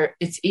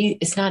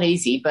 it's not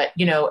easy, but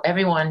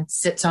everyone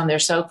sits on their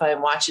sofa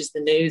and watches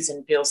the news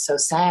and feels so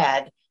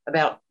sad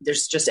about,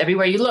 there's just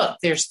everywhere you look,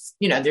 there's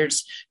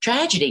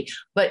tragedy,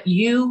 but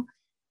you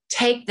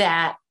take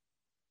that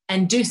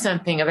and do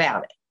something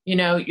about it.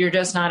 You're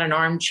just not an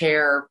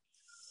armchair,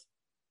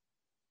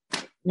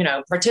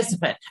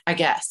 participant, I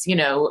guess.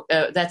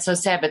 That's so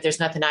sad, but there's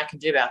nothing I can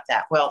do about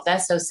that. Well,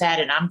 that's so sad,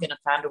 and I'm going to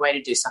find a way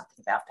to do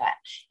something about that.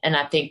 And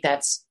I think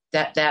that's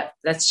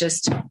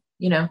just,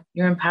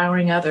 you're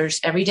empowering others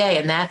every day,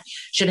 and that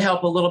should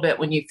help a little bit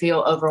when you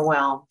feel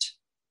overwhelmed.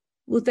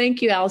 Well,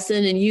 thank you,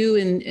 Allison. And you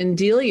and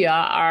Delia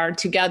are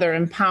together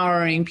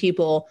empowering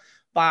people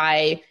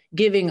by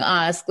giving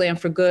us, Glam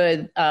for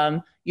Good,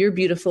 your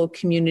beautiful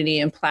community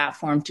and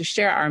platform to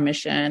share our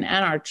mission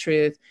and our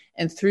truth.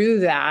 And through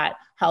that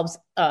helps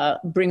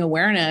bring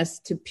awareness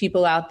to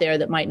people out there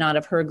that might not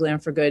have heard Glam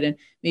for Good, and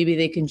maybe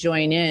they can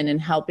join in and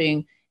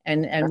helping,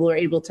 and we're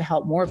able to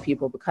help more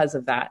people because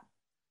of that.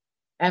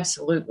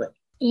 Absolutely.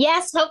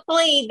 Yes,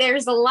 hopefully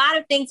there's a lot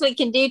of things we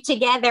can do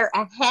together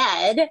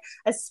ahead,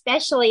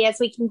 especially as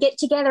we can get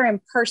together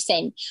in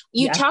person.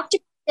 You talked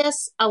about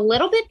this a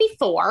little bit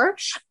before,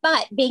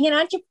 but being an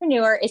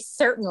entrepreneur is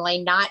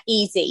certainly not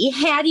easy.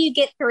 How do you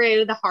get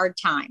through the hard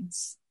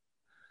times?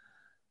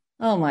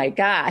 Oh my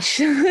gosh.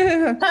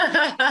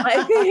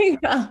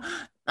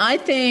 I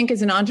think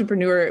as an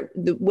entrepreneur,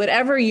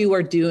 whatever you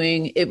are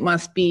doing, it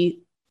must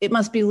be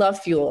love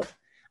fueled.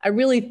 I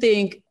really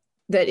think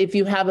that if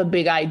you have a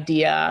big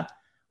idea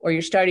or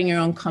you're starting your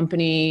own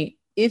company,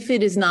 if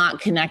it is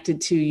not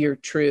connected to your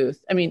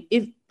truth,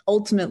 if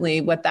ultimately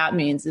what that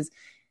means is,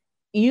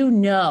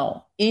 in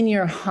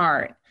your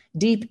heart,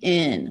 deep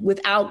in,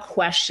 without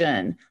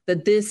question,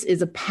 that this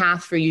is a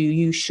path for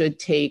you should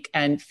take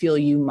and feel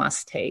you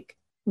must take.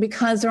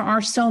 Because there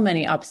are so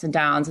many ups and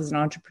downs as an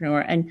entrepreneur.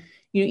 And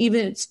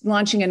even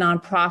launching a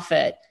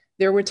nonprofit,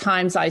 there were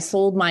times I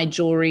sold my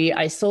jewelry,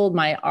 I sold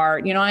my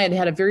art. I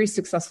had a very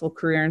successful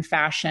career in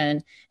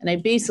fashion, and I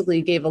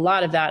basically gave a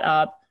lot of that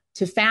up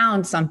to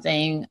found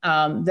something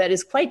that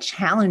is quite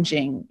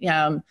challenging,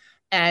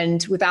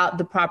 and without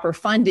the proper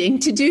funding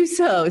to do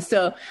so.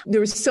 So there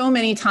were so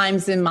many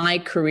times in my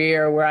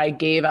career where I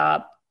gave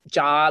up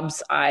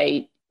jobs,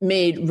 I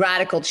made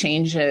radical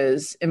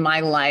changes in my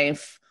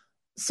life,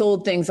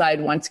 sold things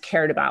I'd once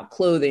cared about,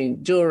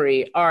 clothing,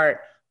 jewelry,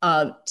 art,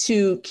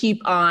 to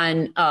keep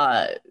on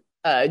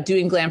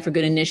doing Glam for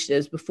Good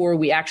initiatives before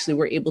we actually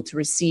were able to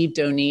receive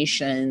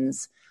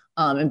donations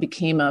and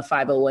became a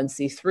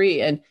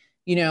 501c3. And,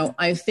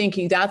 I think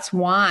that's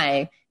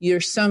why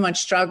there's so much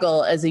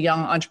struggle as a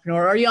young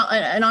entrepreneur or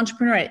an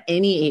entrepreneur at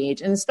any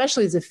age, and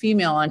especially as a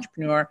female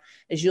entrepreneur.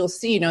 As you'll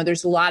see,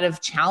 there's a lot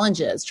of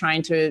challenges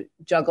trying to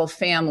juggle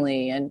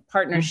family and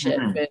partnership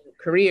and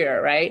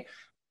career, right?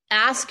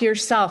 Ask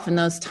yourself in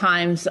those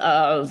times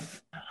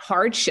of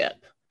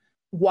hardship,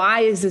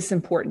 why is this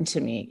important to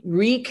me?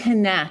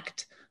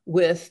 Reconnect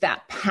with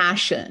that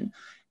passion.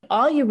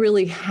 All you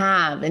really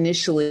have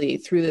initially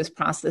through this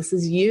process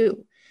is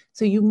you.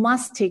 So you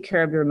must take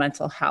care of your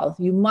mental health.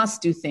 You must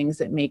do things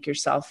that make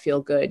yourself feel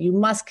good. You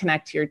must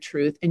connect to your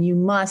truth, and you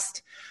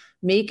must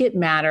make it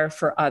matter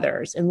for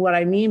others. And what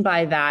I mean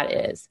by that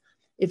is,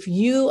 if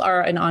you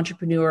are an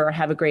entrepreneur or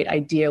have a great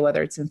idea,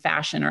 whether it's in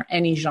fashion or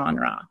any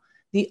genre,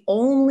 the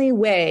only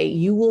way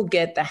you will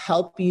get the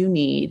help you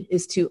need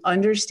is to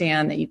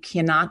understand that you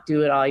cannot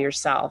do it all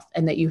yourself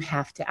and that you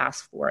have to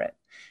ask for it.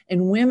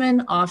 And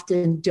women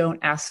often don't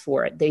ask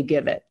for it. They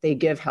give it. They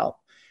give help.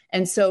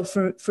 And so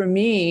for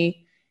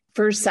me,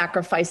 first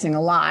sacrificing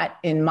a lot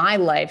in my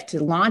life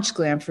to launch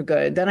Glam for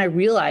Good, then I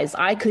realized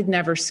I could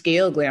never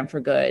scale Glam for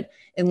Good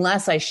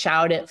unless I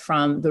shout it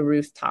from the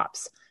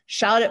rooftops.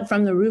 Shout it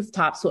from the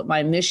rooftops what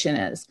my mission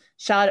is.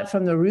 Shout it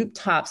from the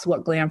rooftops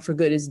what Glam for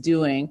Good is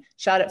doing.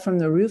 Shout it from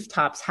the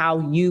rooftops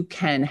how you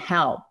can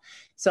help.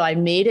 So I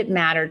made it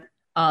matter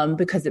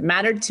because it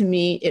mattered to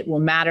me. It will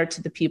matter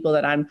to the people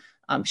that I'm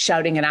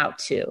shouting it out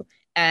to,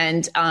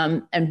 and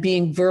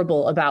being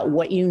verbal about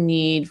what you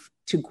need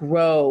to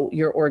grow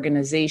your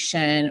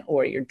organization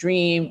or your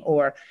dream,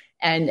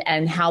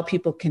 and how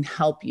people can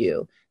help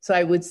you. So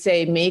I would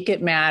say make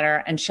it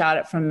matter and shout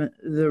it from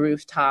the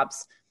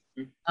rooftops.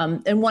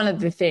 And one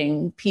other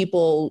thing,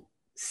 people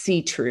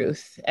see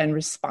truth and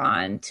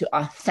respond to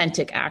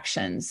authentic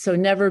actions. So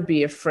never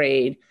be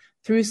afraid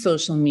through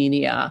social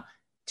media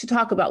to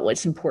talk about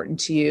what's important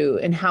to you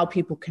and how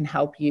people can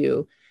help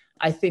you.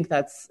 I think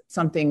that's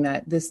something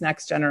that this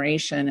next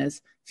generation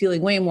is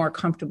feeling way more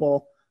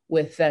comfortable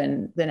with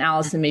than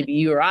Allison, maybe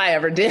you or I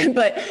ever did.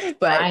 But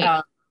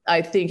right.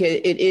 I think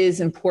it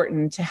is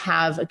important to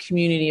have a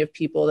community of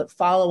people that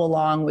follow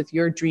along with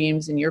your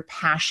dreams and your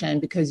passion,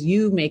 because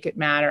you make it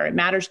matter. It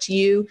matters to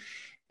you.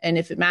 And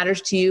if it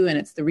matters to you and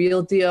it's the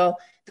real deal,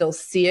 they'll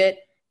see it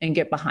and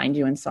get behind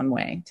you in some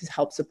way to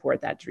help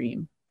support that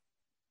dream.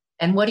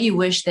 And what do you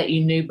wish that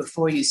you knew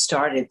before you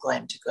started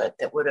Glam to Good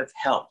that would have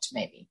helped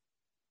maybe?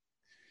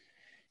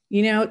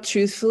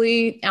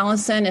 Truthfully,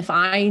 Allison, if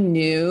I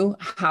knew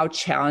how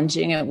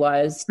challenging it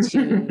was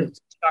to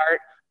start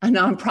a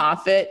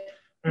nonprofit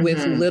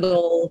with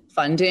little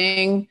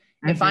funding,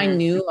 if I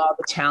knew all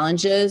the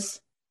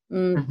challenges,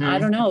 I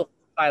don't know if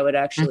I would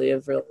actually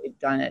have really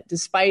done it,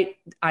 despite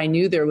I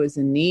knew there was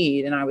a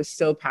need and I was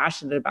so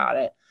passionate about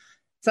it.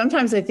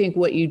 Sometimes I think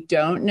what you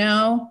don't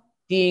know,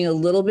 being a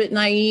little bit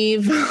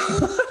naive,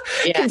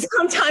 can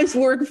sometimes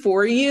work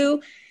for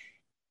you.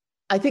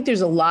 I think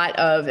there's a lot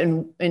of,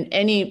 in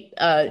any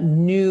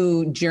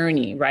new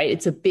journey, right?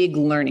 It's a big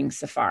learning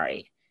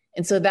safari.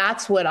 And so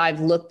that's what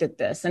I've looked at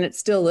this, and it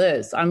still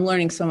is. I'm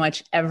learning so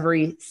much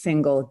every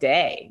single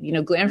day.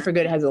 Glam for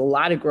Good has a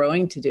lot of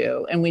growing to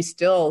do. And we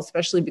still,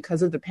 especially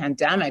because of the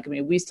pandemic,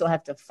 we still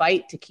have to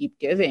fight to keep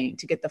giving,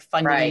 to get the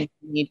funding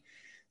we need.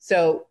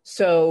 So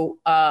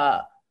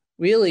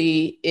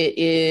really it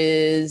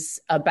is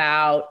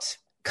about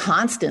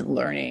constant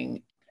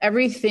learning.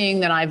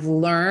 Everything that I've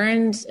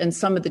learned and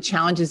some of the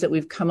challenges that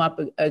we've come up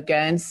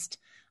against,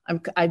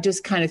 I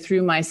just kind of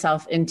threw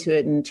myself into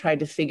it and tried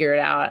to figure it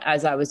out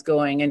as I was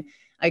going. And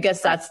I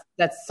guess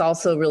that's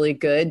also really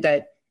good,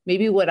 that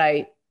maybe what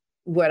I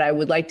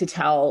would like to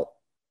tell,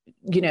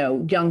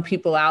 young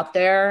people out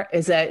there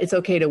is that it's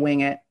okay to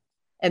wing it.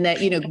 And that,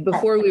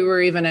 before we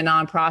were even a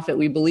nonprofit,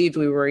 we believed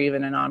we were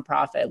even a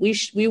nonprofit.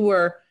 We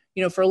were,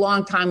 for a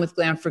long time with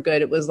Glam for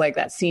Good, it was like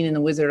that scene in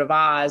The Wizard of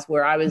Oz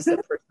where I was the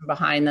person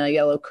behind the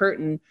yellow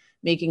curtain,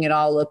 making it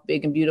all look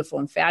big and beautiful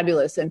and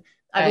fabulous. And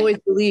I've always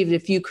believed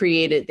if you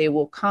create it, they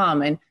will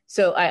come. And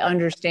so I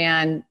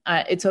understand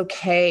it's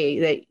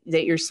okay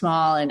that you're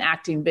small and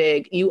acting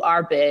big. You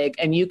are big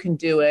and you can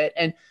do it.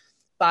 And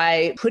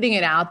by putting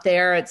it out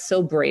there, it's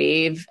so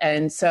brave.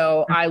 And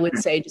so I would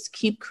say just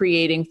keep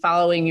creating,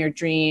 following your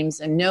dreams,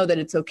 and know that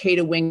it's okay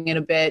to wing it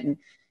a bit. And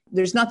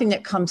there's nothing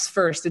that comes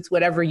first. It's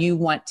whatever you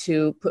want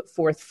to put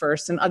forth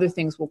first, and other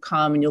things will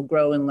come and you'll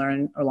grow and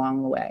learn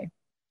along the way.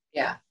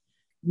 Yeah.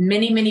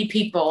 Many, many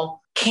people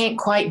can't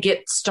quite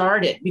get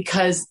started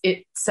because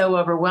it's so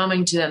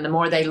overwhelming to them. The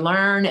more they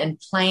learn and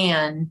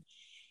plan,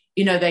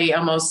 they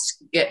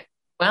almost get,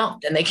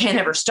 then they can't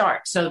ever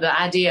start. So the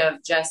idea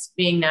of just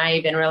being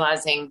naive and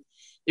realizing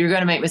you're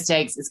going to make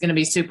mistakes, it's going to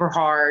be super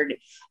hard.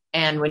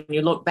 And when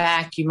you look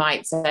back, you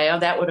might say, oh,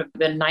 that would have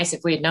been nice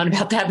if we had known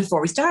about that before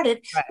we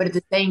started. Right. But at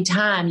the same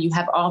time, you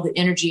have all the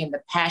energy and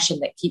the passion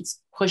that keeps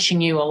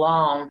pushing you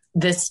along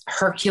this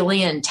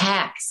Herculean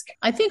task.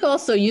 I think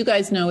also, you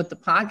guys know with the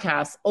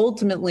podcast,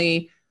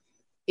 ultimately,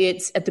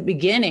 it's at the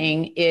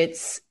beginning,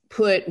 it's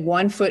put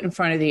one foot in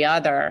front of the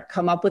other,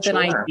 come up with an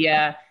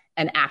idea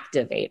and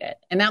activate it.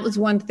 And that was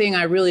one thing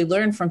I really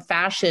learned from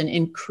fashion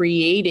in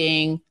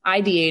ideating,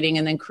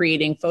 and then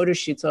creating photo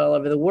shoots all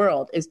over the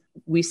world, is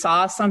we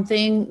saw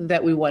something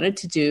that we wanted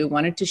to do,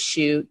 wanted to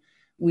shoot.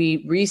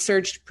 We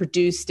researched,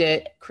 produced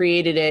it,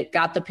 created it,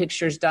 got the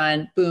pictures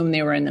done, boom,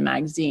 they were in the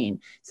magazine.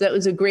 So that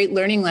was a great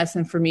learning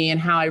lesson for me. And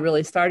how I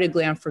really started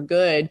Glam for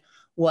Good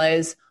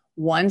was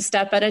one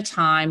step at a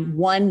time,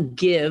 one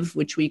give,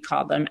 which we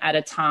call them, at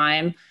a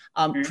time.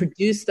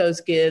 Produce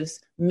those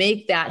gives,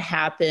 make that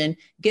happen,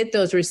 get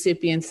those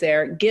recipients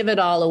there, give it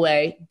all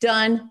away,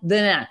 done, the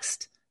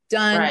next,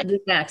 the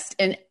next.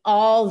 And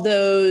all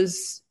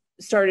those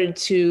started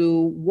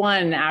to,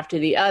 one after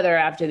the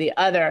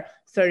other,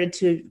 started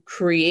to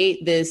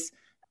create this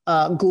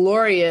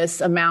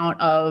glorious amount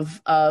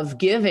of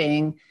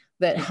giving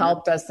that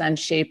helped us then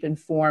shape and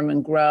form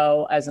and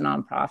grow as a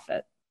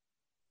nonprofit.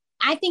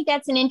 I think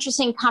that's an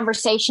interesting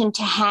conversation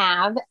to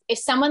have. If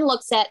someone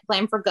looks at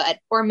Glam for Good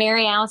or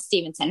Mary Alice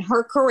Stevenson,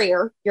 her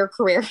career, your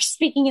career,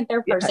 speaking in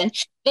third person,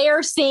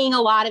 they're seeing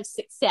a lot of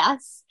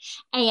success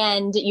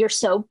and you're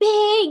so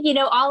big,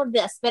 all of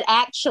this. But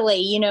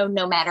actually,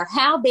 no matter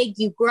how big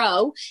you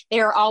grow,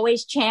 there are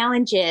always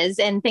challenges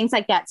and things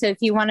like that. So if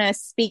you want to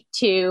speak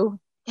to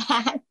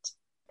that.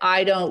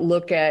 I don't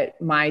look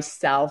at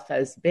myself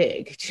as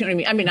big. Do you know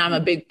what I mean? I'm a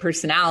big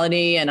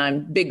personality and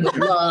I'm big with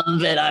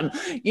love and I'm,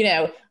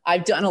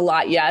 I've done a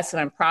lot. Yes.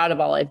 And I'm proud of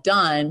all I've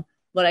done,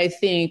 but I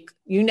think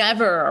you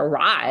never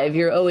arrive.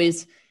 You're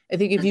always, I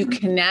think if you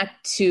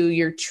connect to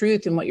your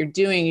truth and what you're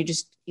doing, you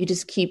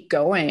just keep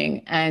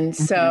going. And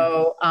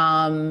so,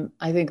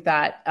 I think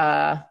that,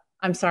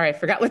 I'm sorry, I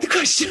forgot what the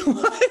question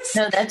was.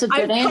 No, that's a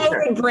good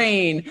answer. I'm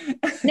brain.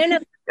 No.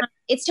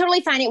 It's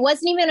totally fine. It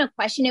wasn't even a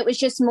question. It was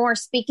just more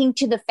speaking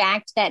to the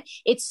fact that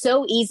it's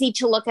so easy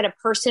to look at a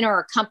person or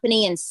a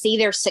company and see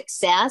their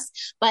success.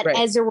 But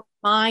as a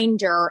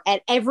reminder,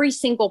 at every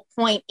single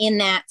point in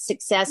that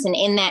success and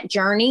in that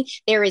journey,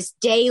 there is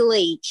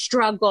daily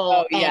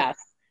struggle and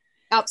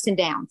ups and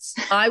downs.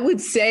 I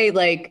would say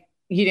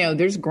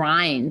there's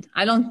grind.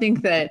 I don't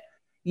think that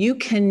you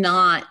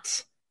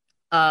cannot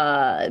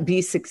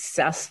be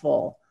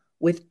successful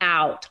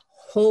without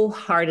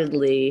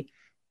wholeheartedly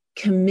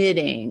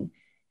committing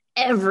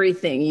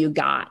everything you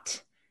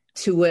got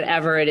to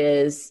whatever it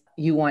is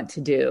you want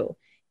to do.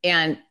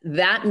 And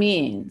that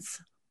means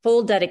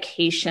full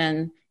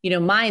dedication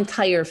My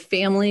entire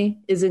family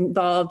is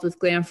involved with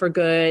Glam for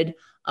Good.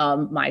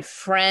 My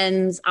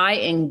friends, I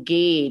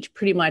engage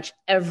pretty much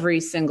every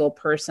single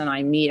person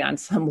I meet on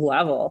some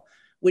level,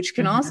 which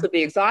can also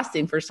be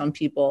exhausting for some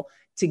people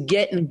to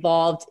get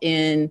involved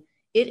in.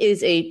 It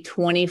is a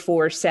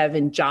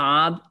 24/7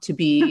 job to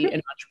be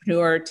an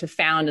entrepreneur, to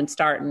found and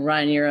start and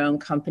run your own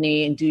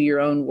company and do your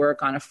own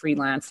work on a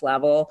freelance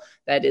level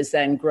that is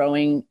then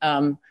growing.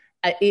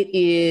 It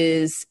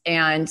is.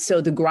 And so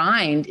the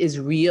grind is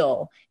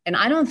real. And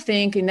I don't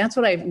think, and that's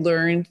what I've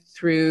learned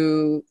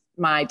through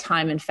my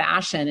time in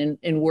fashion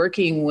and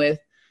working with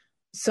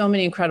so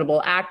many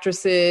incredible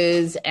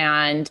actresses,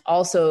 and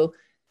also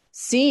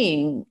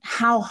seeing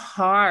how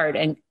hard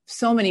and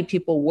so many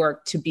people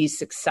work to be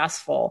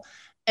successful.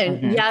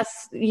 And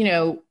yes,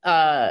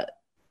 I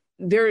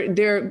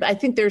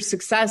think their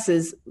success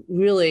is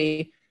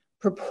really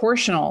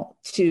proportional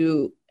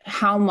to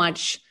how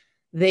much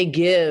they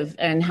give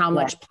and how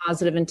much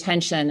positive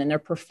intention and their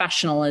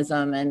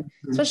professionalism. And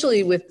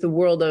especially with the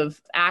world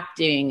of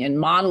acting and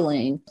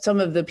modeling, some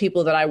of the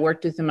people that I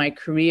worked with in my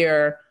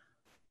career,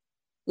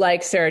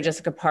 like Sarah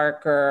Jessica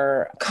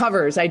Parker,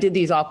 covers. I did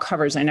these all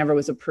covers. I never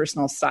was a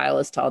personal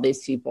stylist to all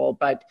these people,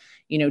 but,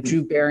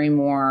 Drew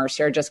Barrymore,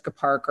 Sarah Jessica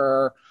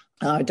Parker,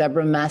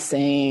 Deborah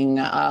Messing,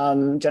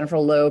 Jennifer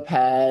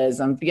Lopez,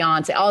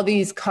 Beyonce, all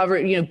these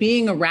cover,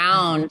 being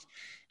around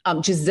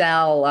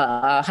Giselle,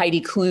 Heidi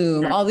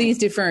Klum, all these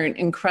different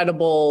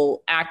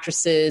incredible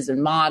actresses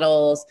and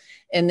models,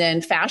 and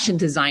then fashion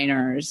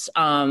designers,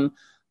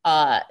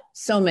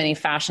 so many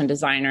fashion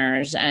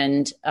designers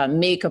and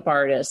makeup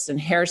artists and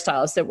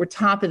hairstylists that were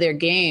top of their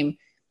game.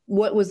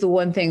 What was the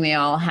one thing they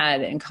all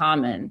had in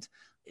common?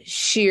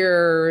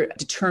 Sheer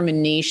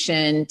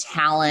determination,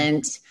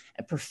 talent,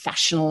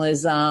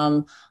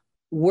 professionalism,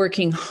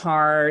 working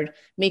hard,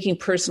 making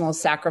personal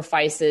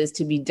sacrifices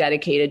to be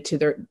dedicated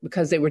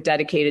because they were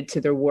dedicated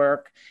to their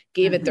work,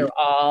 gave it their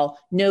all,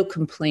 no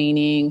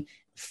complaining,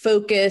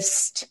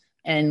 focused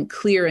and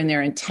clear in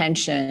their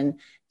intention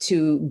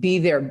to be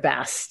their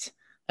best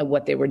at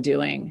what they were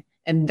doing.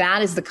 And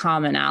that is the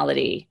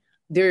commonality.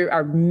 There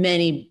are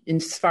many,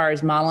 as far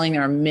as modeling,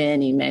 there are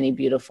many, many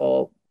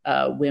beautiful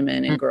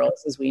women and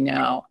girls, as we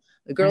know.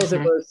 The girls that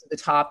rose to the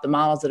top, the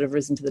models that have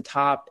risen to the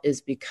top,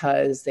 is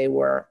because they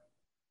were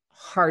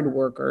hard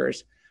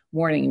workers,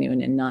 morning,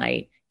 noon, and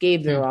night,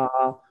 gave their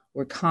all,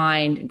 were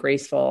kind and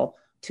graceful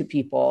to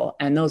people.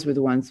 And those were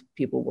the ones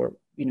people were,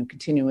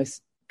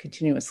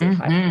 continuously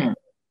high.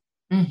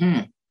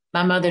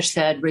 My mother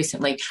said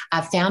recently,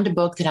 I found a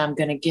book that I'm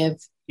going to give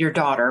your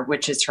daughter,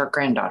 which is her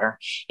granddaughter.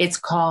 It's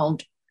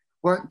called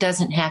Work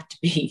Doesn't Have to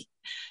Be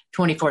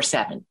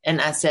 24/7.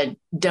 And I said,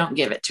 don't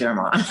give it to her,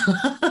 Mom.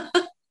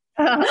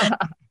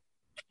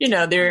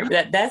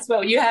 That's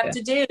what you have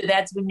to do.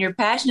 That's when you're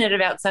passionate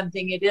about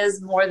something. It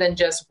is more than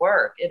just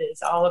work. It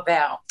is all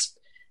about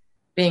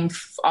being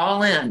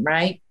all in,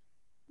 right?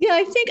 Yeah,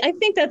 I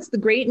think that's the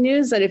great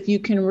news, that if you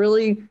can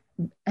really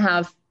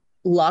have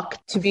luck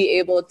to be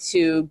able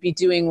to be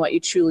doing what you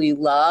truly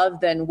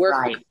love, then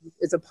work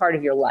is a part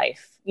of your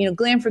life.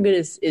 Glam for Good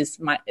is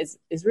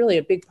really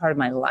a big part of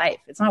my life.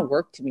 It's not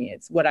work to me.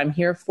 It's what I'm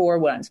here for,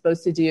 what I'm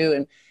supposed to do.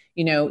 And,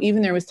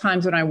 even there was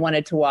times when I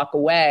wanted to walk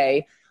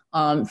away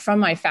from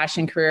my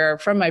fashion career,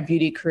 from my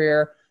beauty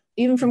career,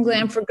 even from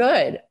Glam for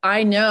Good.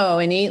 I know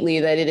innately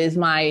that it is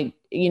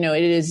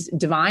it is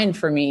divine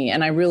for me,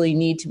 and I really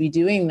need to be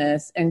doing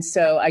this. And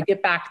so I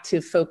get back to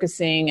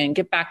focusing and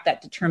get back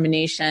that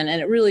determination.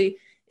 And it really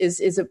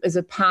is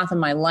a path in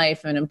my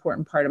life, an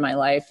important part of my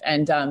life.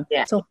 And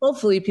so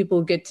hopefully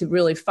people get to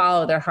really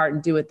follow their heart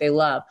and do what they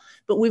love.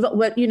 But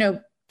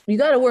you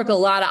got to work a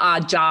lot of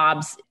odd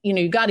jobs.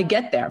 You got to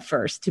get there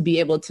first to be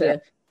able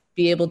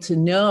to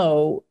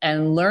know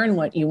and learn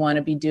what you want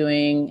to be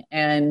doing,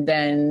 and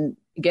then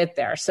get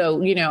there.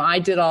 So, I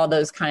did all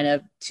those kind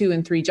of 2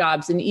 and 3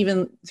 jobs. And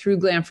even through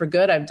Glam for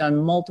Good, I've done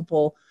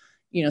multiple,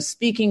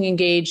 speaking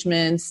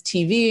engagements,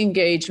 TV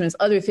engagements,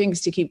 other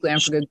things to keep Glam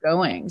for Good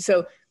going.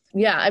 So,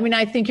 yeah,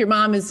 I think your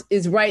mom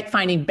is right.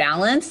 Finding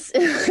balance,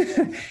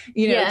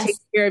 Yes. Taking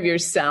care of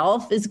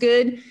yourself is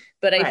good.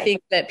 But I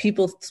think that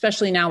people,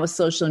 especially now with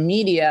social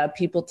media,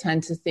 people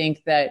tend to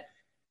think that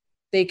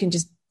they can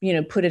just,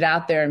 put it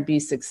out there and be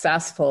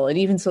successful. And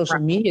even social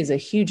media is a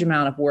huge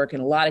amount of work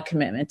and a lot of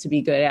commitment to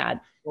be good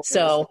at.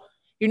 So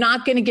you're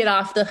not going to get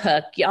off the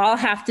hook. You all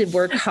have to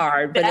work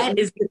hard. But that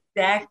is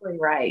exactly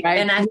right.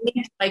 And I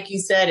think, like you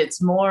said,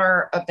 it's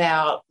more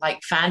about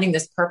like finding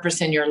this purpose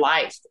in your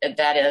life. It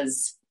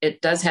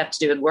does have to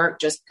do with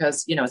work, just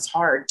because, it's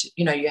hard to,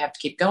 you have to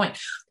keep going.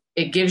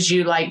 It gives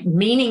you like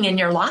meaning in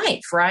your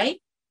life, right?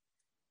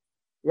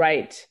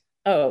 Right.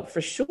 Oh,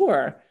 for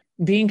sure.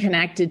 Being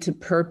connected to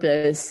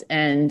purpose,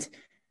 and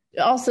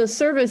also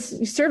service,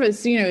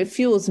 it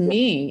fuels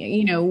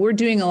me. We're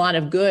doing a lot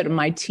of good.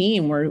 My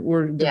team,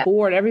 we're the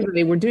board,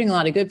 everybody, we're doing a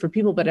lot of good for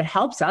people, but it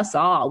helps us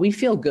all. We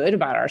feel good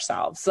about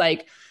ourselves.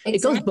 Like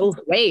It goes both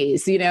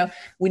ways.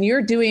 When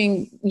you're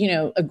doing,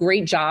 a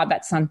great job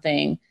at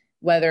something,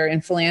 whether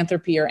in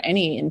philanthropy or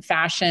in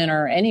fashion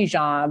or any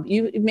job,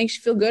 it makes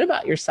you feel good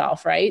about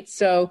yourself, right?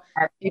 So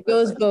it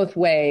goes both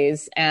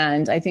ways.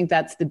 And I think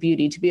that's the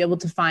beauty, to be able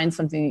to find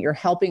something that you're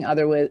helping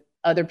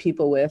other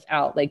people with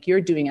out, like you're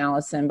doing,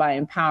 Allison, by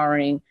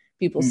empowering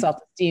people's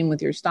self-esteem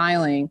with your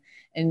styling.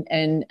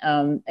 And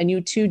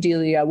you too,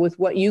 Delia, with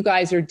what you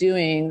guys are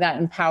doing, that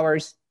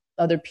empowers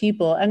other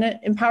people and it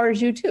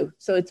empowers you too.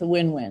 So it's a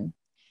win-win.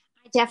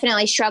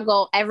 Definitely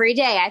struggle every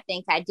day. I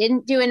think I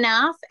didn't do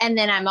enough. And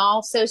then I'm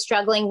also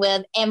struggling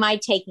with, am I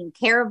taking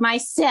care of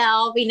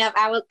myself enough?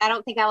 I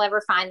don't think I'll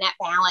ever find that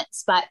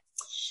balance, but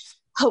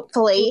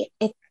hopefully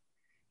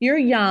you're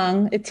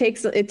young. It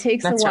takes a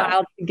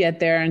while to get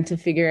there and to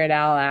figure it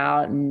all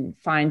out and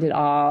find it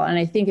all. And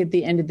I think at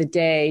the end of the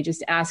day,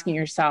 just asking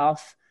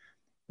yourself,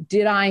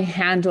 did I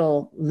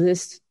handle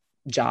this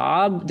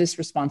job, this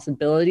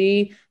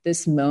responsibility,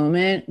 this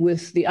moment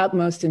with the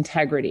utmost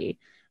integrity?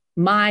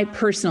 My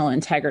personal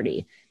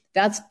integrity.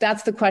 That's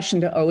the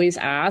question to always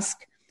ask.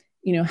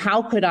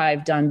 How could I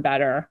have done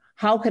better?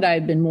 How could I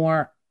have been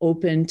more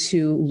open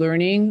to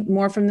learning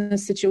more from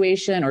this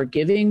situation or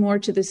giving more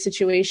to this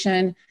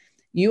situation?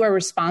 You are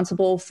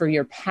responsible for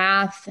your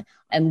path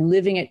and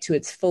living it to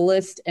its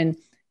fullest. And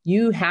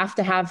you have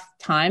to have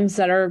times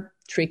that are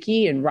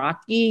tricky and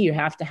rocky. You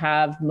have to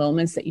have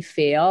moments that you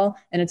fail,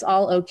 and it's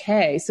all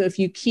okay. So if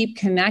you keep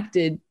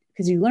connected,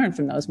 because you learn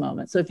from those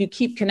moments. So if you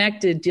keep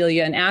connected,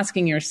 Delia, and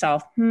asking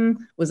yourself,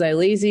 was I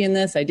lazy in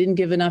this? I didn't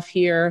give enough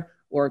here,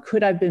 or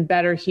could I have been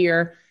better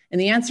here? And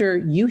the answer,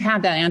 you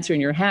have that answer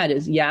in your head,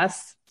 is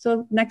yes.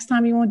 So next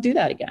time you won't do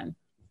that again.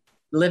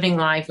 Living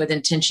life with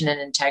intention and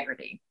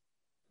integrity.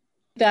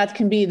 That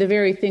can be the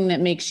very thing that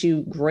makes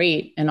you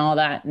great, and all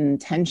that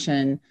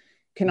intention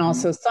can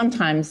also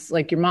sometimes,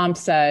 like your mom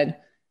said,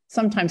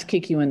 sometimes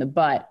kick you in the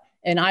butt.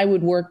 And I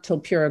would work till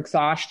pure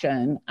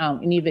exhaustion,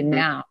 and even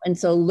now. And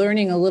so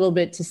learning a little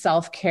bit to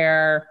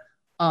self-care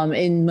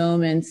in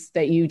moments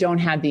that you don't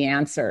have the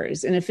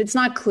answers. And if it's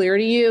not clear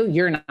to you,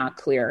 you're not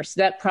clear.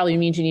 So that probably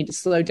means you need to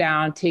slow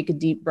down, take a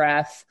deep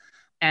breath,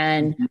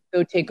 and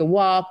go take a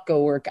walk,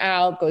 go work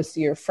out, go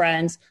see your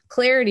friends.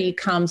 Clarity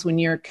comes when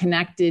you're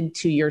connected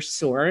to your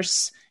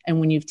source and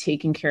when you've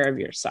taken care of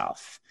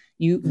yourself.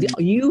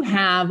 You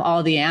have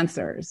all the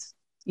answers.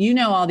 You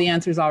know all the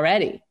answers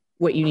already.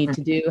 What you need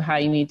to do, how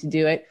you need to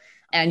do it.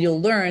 And you'll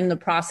learn the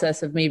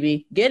process of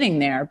maybe getting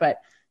there. But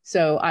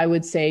so I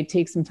would say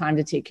take some time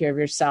to take care of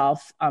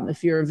yourself.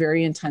 If you're a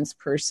very intense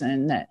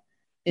person that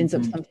ends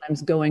up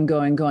sometimes going,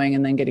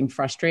 and then getting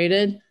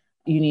frustrated,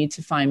 you need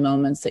to find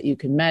moments that you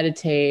can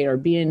meditate or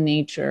be in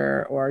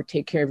nature or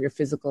take care of your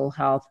physical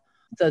health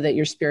so that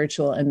your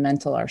spiritual and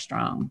mental are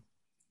strong.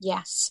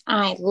 Yes,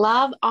 I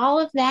love all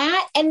of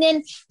that. And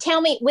then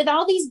tell me, with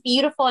all these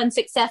beautiful and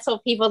successful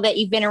people that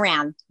you've been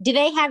around, do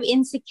they have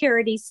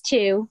insecurities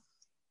too?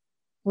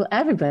 Well,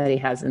 everybody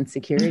has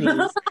insecurities.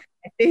 I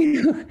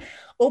think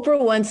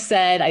Oprah once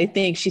said, it's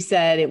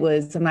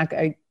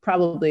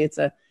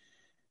a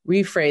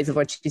rephrase of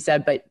what she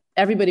said, but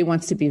everybody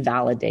wants to be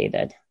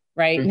validated,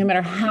 right? No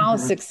matter how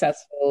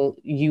successful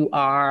you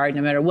are,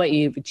 no matter what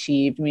you've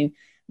achieved. I mean,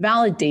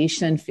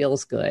 validation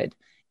feels good.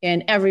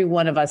 And every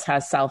one of us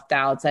has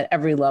self-doubts at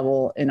every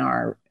level in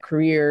our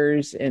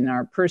careers, in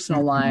our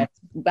personal life.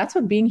 That's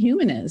what being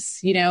human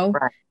is,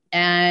 right.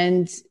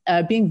 And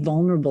being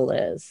vulnerable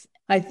is.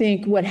 I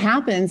think what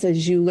happens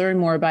as you learn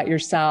more about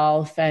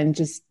yourself and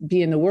just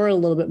be in the world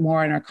a little bit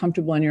more and are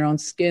comfortable in your own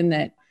skin,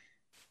 that,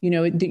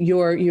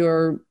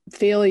 your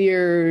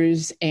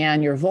failures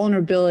and your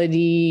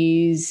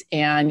vulnerabilities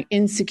and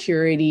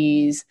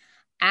insecurities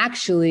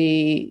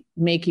actually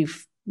make you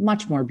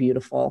much more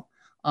beautiful.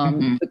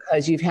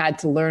 Because you've had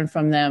to learn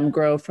from them,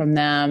 grow from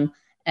them,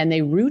 and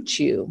they root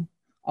you,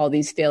 all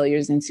these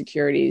failures,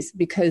 insecurities,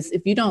 because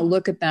if you don't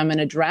look at them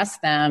and address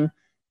them,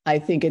 I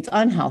think it's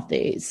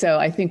unhealthy. So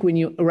I think when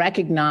you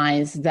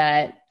recognize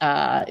that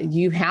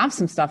you have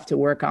some stuff to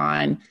work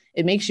on,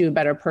 it makes you a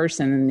better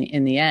person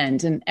in the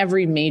end. And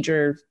every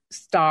major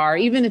star,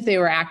 even if they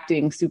were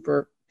acting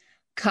super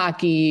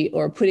cocky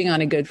or putting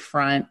on a good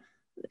front,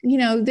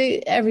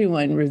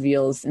 everyone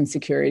reveals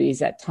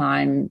insecurities at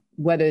time,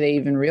 whether they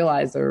even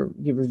realize they're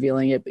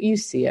revealing it, but you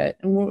see it.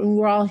 And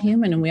we're all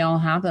human and we all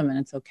have them, and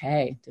it's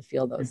okay to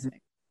feel those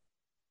things.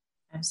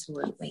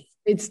 Absolutely.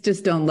 It's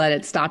just, don't let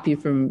it stop you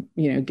from,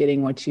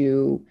 getting what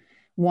you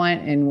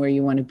want and where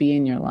you want to be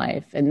in your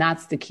life. And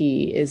that's the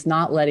key, is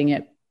not letting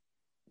it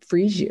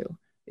freeze you,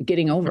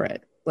 getting over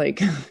it.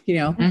 Like,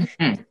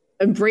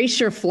 embrace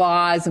your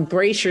flaws,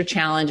 embrace your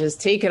challenges,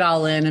 take it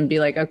all in and be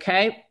like,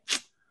 okay,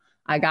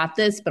 I got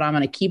this, but I'm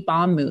going to keep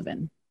on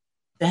moving.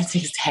 That's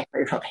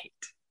exactly right.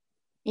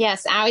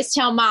 Yes. I always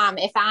tell Mom,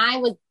 if I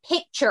would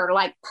picture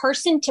like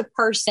person to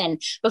person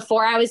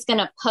before I was going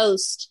to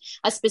post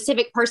a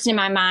specific person in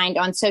my mind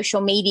on social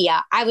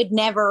media, I would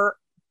never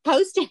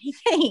post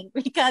anything,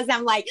 because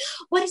I'm like,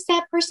 what is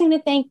that person going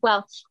to think?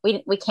 Well,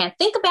 we can't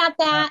think about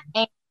that.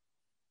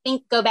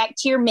 And go back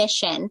to your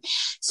mission.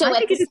 So I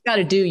think you just got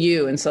to do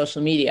you in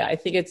social media. I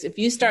think if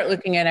you start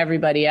looking at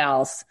everybody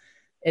else,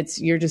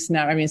 you're just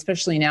not, I mean,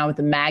 especially now with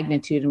the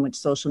magnitude in which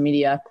social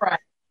media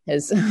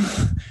has.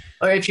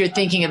 Or if you're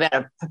thinking about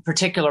a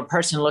particular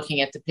person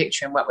looking at the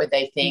picture and what would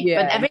they think?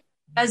 Yeah. But everybody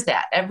does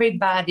that.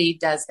 Everybody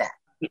does that.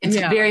 It's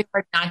very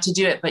hard not to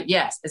do it. But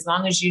yes, as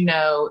long as you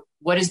know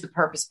what is the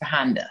purpose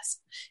behind this,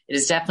 it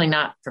is definitely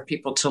not for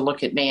people to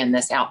look at me in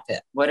this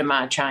outfit. What am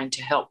I trying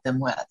to help them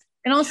with?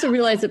 And also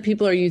realize that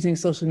people are using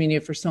social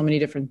media for so many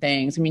different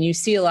things. I mean, you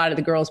see a lot of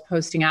the girls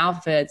posting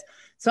outfits.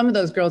 Some of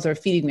those girls are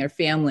feeding their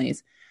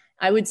families.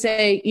 I would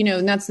say,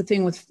 and that's the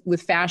thing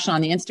with fashion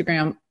on the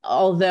Instagram,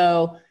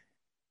 although,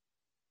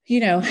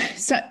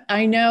 so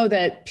I know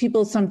that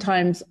people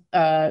sometimes,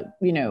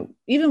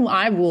 even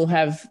I will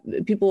have,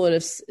 people would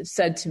have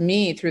said to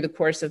me through the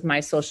course of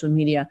my social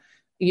media,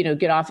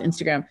 get off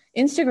Instagram.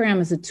 Instagram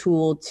is a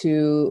tool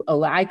to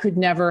allow, I could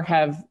never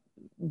have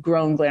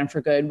grown Glam for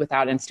Good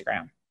without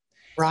Instagram.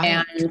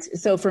 Right. And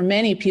so for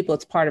many people,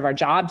 it's part of our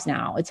jobs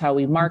now. It's how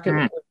we market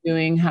what we're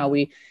doing, how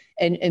we,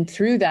 and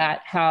through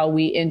that, how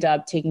we end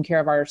up taking care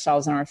of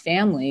ourselves and our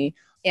family.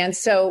 And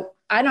so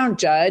I don't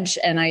judge.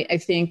 And I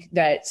think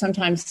that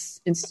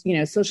sometimes,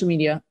 social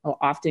media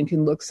often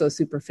can look so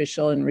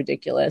superficial and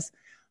ridiculous,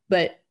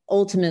 but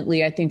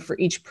ultimately I think for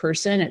each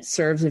person, it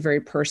serves a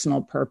very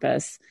personal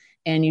purpose,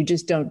 and you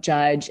just don't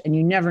judge, and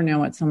you never know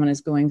what someone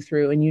is going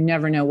through, and you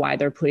never know why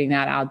they're putting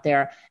that out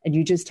there. And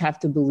you just have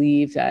to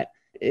believe that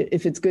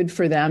if it's good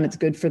for them, it's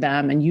good for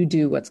them, and you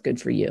do what's good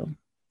for you.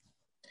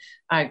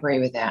 I agree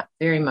with that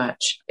very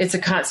much. It's a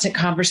constant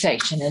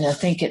conversation, and I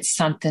think it's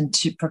something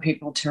for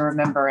people to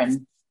remember,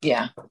 and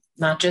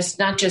not just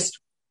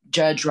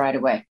judge right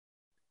away.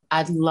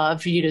 I'd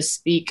love for you to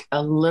speak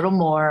a little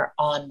more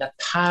on the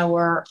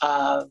power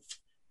of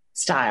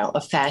style,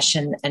 of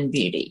fashion and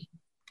beauty.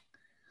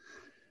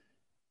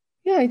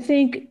 Yeah, I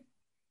think,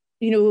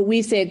 what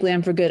we say at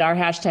Glam for Good, our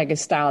hashtag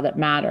is style that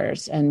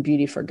matters and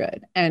beauty for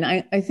good. And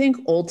I think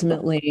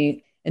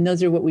ultimately, and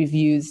those are what we've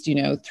used,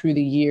 through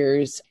the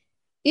years,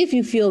 if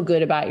you feel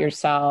good about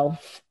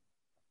yourself,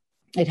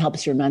 it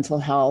helps your mental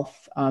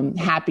health,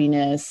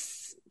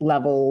 happiness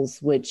levels,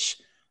 which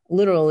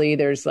literally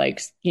there's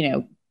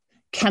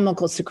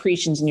chemical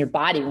secretions in your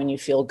body when you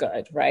feel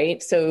good,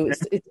 right? So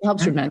it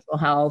helps your mental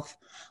health.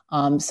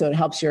 So it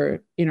helps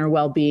your inner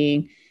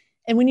well-being.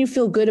 And when you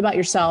feel good about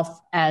yourself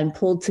and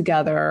pulled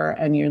together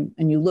and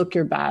you look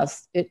your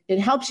best, it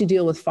helps you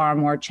deal with far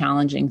more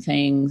challenging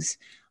things.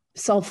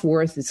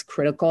 Self-worth is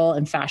critical,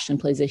 and fashion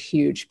plays a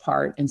huge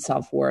part in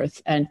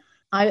self-worth. And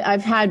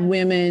I've had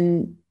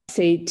women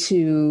say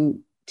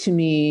to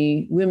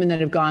me, women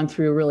that have gone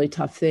through really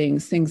tough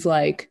things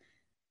like,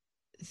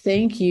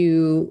 thank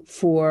you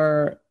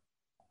for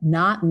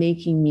not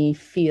making me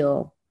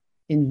feel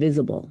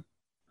invisible,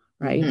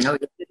 right?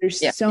 Mm-hmm.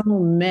 There's so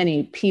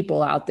many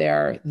people out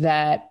there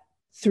that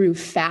through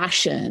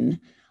fashion,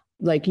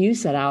 like you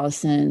said,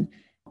 Allison,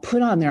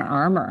 put on their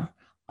armor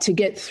to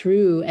get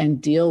through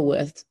and deal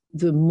with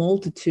the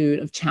multitude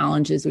of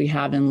challenges we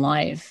have in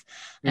life.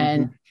 Mm-hmm.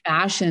 And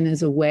fashion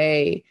is a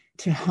way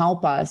to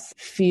help us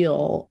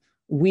feel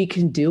we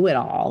can do it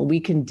all. We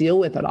can deal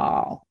with it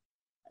all.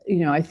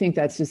 I think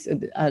that's just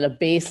at a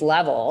base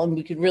level, and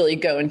we could really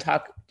go and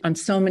talk on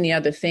so many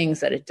other things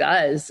that it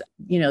does.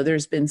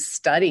 There's been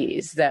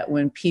studies that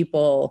when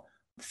people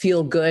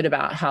feel good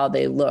about how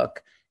they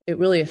look, it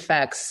really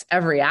affects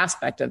every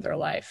aspect of their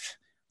life.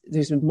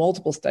 There's been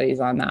multiple studies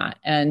on that.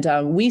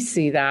 And we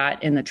see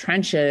that in the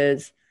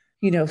trenches,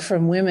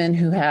 from women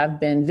who have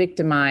been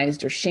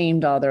victimized or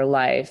shamed all their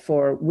life,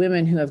 or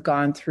women who have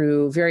gone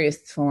through various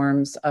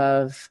forms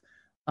of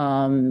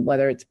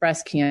whether it's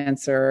breast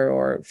cancer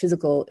or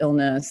physical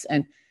illness,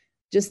 and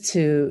just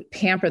to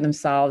pamper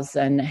themselves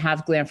and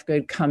have Glam for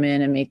Good come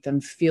in and make them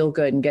feel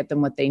good and get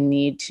them what they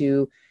need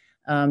to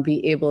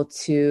be able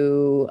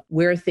to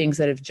wear things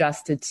that have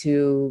adjusted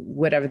to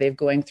whatever they're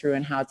going through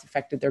and how it's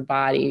affected their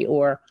body.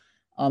 Or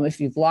if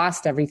you've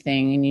lost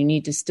everything and you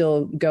need to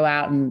still go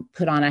out and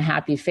put on a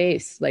happy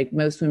face, like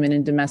most women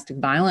in domestic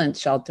violence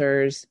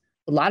shelters,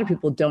 a lot of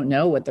people don't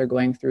know what they're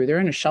going through. They're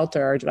in a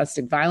shelter or a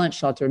domestic violence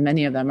shelter.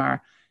 Many of them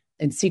are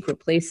in secret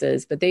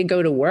places, but they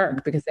go to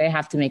work because they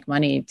have to make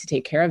money to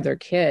take care of their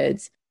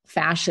kids.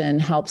 Fashion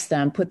helps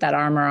them put that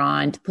armor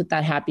on, to put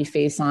that happy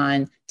face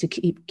on, to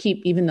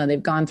keep even though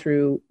they've gone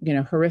through,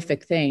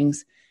 horrific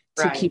things,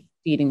 to keep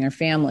feeding their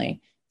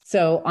family.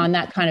 So on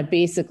that kind of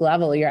basic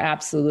level, you're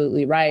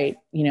absolutely right.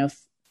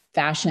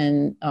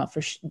 Fashion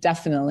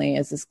definitely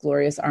is this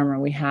glorious armor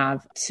we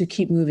have to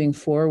keep moving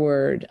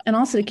forward, and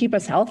also to keep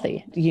us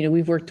healthy.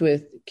 We've worked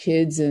with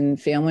kids and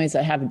families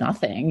that have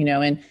nothing,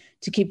 and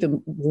to keep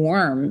them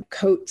warm,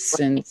 coats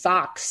and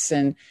socks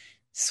and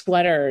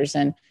sweaters,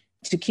 and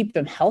to keep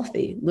them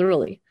healthy,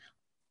 literally.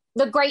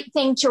 The great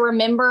thing to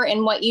remember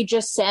in what you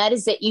just said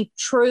is that you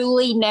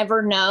truly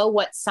never know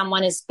what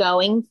someone is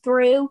going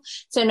through.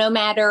 So no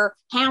matter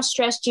how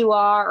stressed you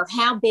are or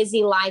how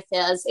busy life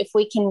is, if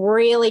we can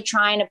really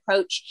try and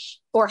approach,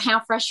 or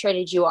how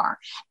frustrated you are,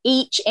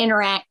 each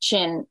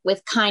interaction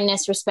with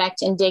kindness,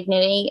 respect, and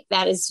dignity,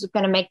 that is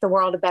going to make the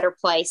world a better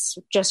place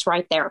just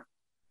right there.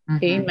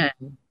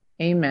 Mm-hmm.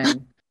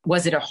 Amen.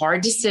 Was it a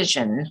hard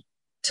decision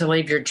to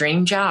leave your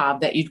dream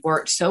job that you'd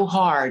worked so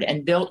hard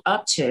and built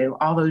up to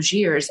all those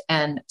years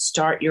and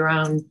start your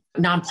own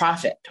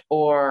nonprofit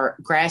or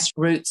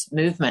grassroots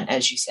movement,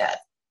 as you said?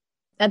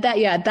 At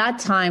that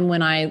time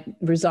when I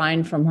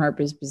resigned from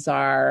Harper's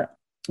Bazaar,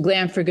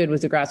 Glam for Good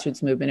was a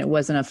grassroots movement. It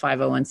wasn't a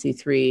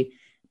 501c3.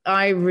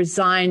 I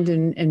resigned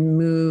and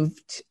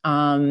moved.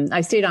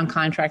 I stayed on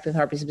contract with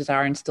Harper's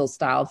Bazaar and still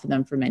styled for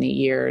them for many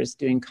years,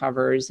 doing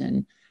covers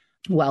and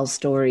well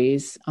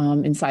stories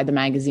inside the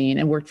magazine,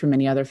 and worked for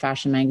many other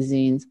fashion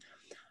magazines.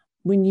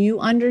 When you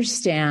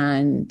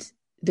understand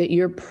that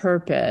your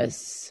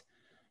purpose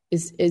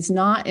is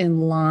not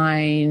in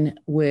line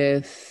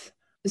with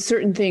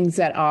certain things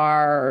that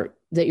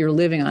you're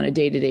living on a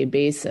day-to-day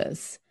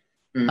basis,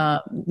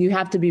 you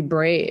have to be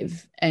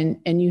brave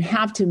and you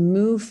have to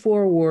move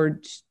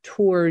forward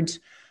towards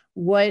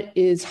what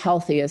is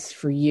healthiest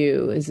for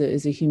you as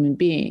a human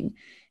being.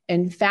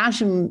 And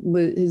fashion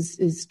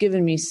has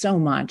given me so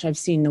much. I've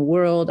seen the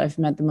world. I've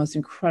met the most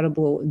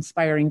incredible,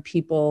 inspiring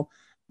people.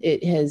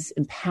 It has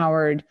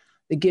empowered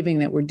the giving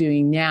that we're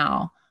doing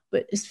now.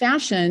 But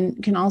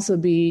fashion can also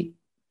be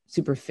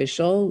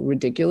superficial,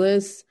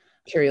 ridiculous,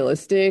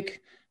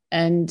 materialistic.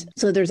 And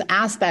so there's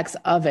aspects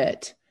of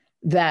it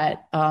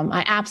that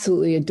I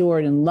absolutely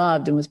adored and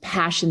loved and was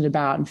passionate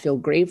about and feel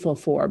grateful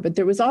for. But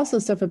there was also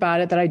stuff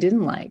about it that I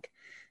didn't like.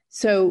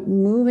 So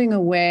moving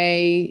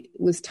away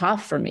was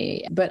tough for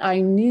me, but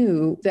I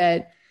knew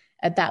that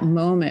at that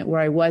moment where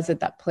I was at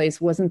that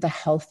place wasn't the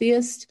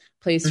healthiest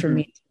place for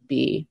me to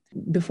be.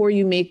 Before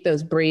you make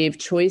those brave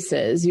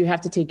choices, you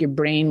have to take your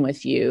brain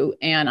with you.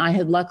 And I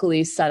had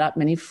luckily set up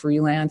many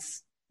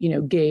freelance,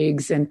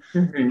 gigs, and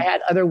I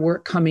had other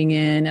work coming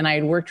in, and I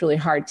had worked really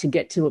hard to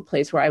get to a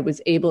place where I was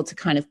able to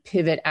kind of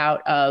pivot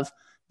out of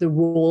the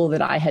role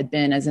that I had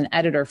been as an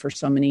editor for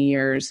so many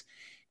years.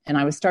 And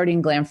I was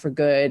starting Glam for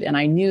Good, and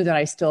I knew that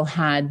I still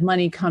had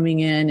money coming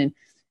in. And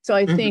so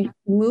I think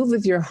move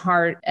with your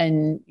heart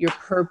and your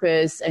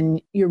purpose and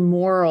your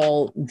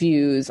moral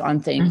views on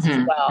things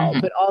as well,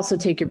 but also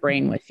take your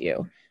brain with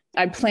you.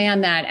 I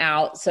planned that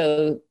out.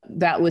 So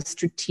that was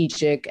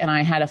strategic. And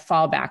I had a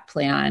fallback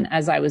plan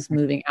as I was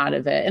moving out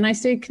of it. And I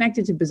stayed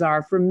connected to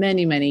Bazaar for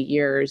many, many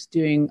years,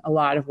 doing a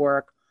lot of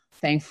work.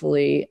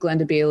 Thankfully,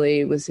 Glenda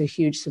Bailey was a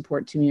huge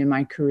support to me in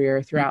my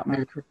career, throughout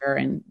my career,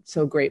 and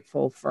so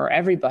grateful for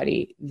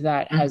everybody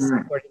that has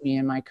supported me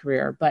in my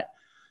career. But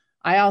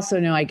I also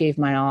know I gave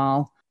my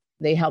all.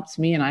 They helped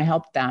me and I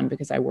helped them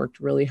because I worked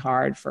really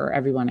hard for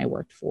everyone I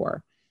worked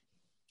for.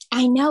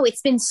 I know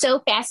it's been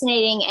so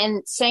fascinating,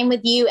 and same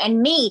with you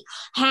and me,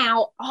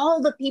 how all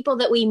the people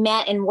that we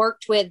met and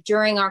worked with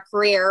during our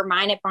career,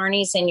 mine at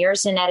Barney's and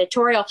yours in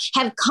editorial,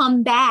 have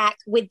come back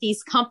with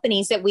these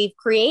companies that we've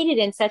created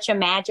in such a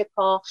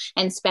magical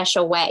and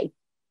special way.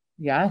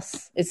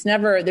 Yes. There's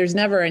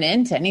never an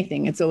end to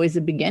anything. It's always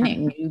a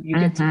beginning. You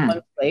get to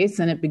one place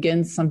and it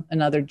begins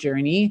another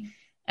journey,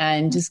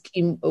 and just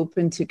keep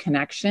open to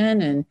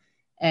connection.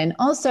 And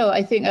also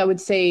I think I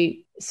would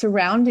say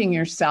surrounding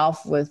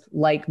yourself with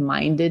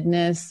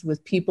like-mindedness,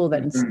 with people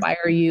that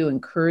inspire you,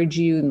 encourage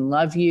you, and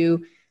love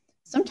you.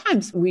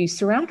 Sometimes we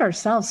surround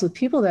ourselves with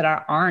people that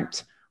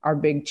aren't our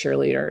big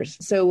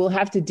cheerleaders. So we'll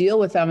have to deal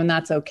with them, and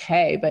that's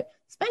okay. But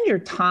spend your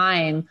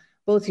time,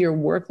 both your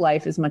work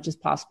life as much as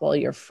possible,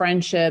 your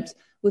friendships,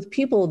 with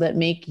people that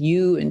make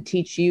you and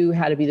teach you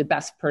how to be the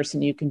best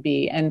person you can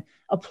be, and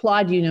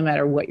applaud you no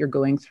matter what you're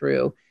going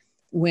through.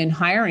 When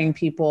hiring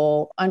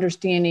people,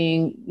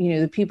 understanding,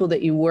 the people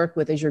that you work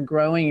with as you're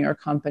growing your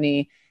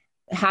company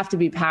have to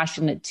be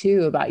passionate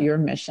too about your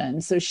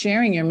mission. So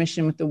sharing your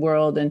mission with the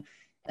world, and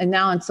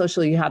now on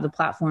social, you have the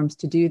platforms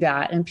to do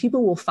that, and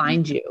people will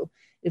find you.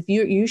 If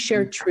you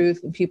share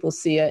truth and people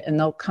see it, and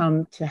they'll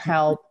come to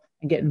help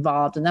and get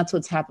involved. And that's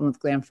what's happened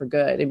with Glam for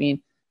Good. I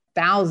mean,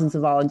 thousands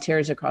of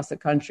volunteers across the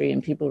country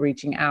and people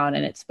reaching out,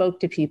 and it spoke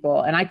to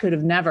people. And I could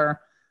have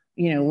never,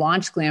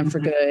 launched Glam for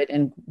Good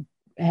and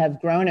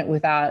have grown it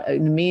without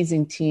an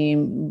amazing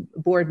team,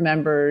 board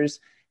members,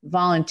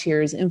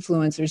 volunteers,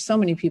 influencers, so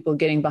many people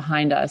getting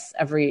behind us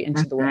every inch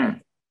of the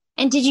way.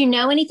 And did you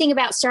know anything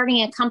about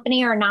starting a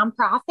company or a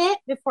nonprofit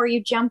before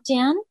you jumped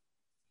in?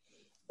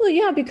 Well,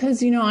 yeah,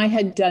 because, I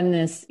had done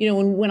this,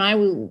 when I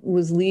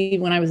was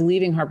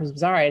leaving Harper's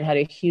Bazaar, I had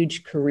a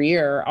huge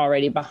career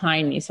already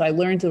behind me. So I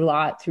learned a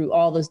lot through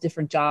all those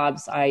different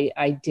jobs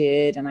I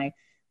did. And I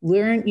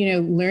learned,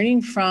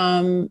 learning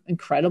from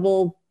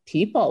incredible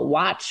people.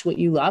 Watch what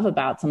you love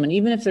about someone,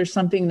 even if there's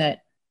something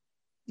that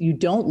you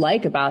don't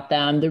like about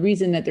them. The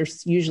reason that they're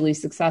usually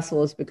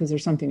successful is because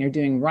there's something they're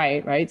doing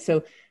right?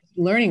 So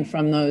learning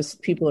from those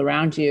people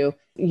around you,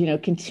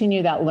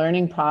 continue that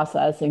learning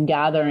process and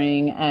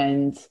gathering,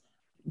 and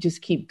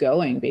just keep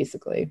going,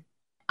 basically.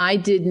 I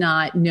did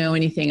not know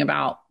anything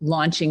about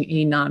launching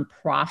a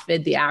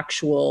nonprofit, the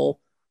actual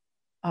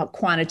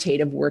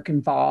quantitative work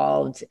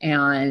involved.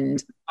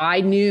 And I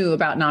knew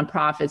about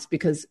nonprofits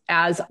because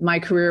as my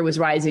career was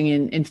rising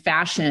in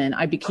fashion,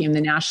 I became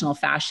the national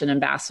fashion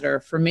ambassador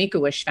for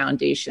Make-A-Wish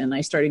Foundation. I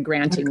started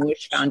granting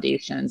Wish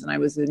Foundations, and I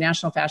was the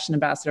national fashion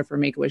ambassador for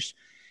Make-A-Wish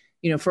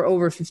for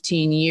over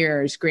 15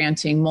 years,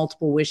 granting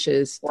multiple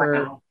wishes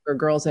for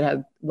girls that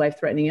had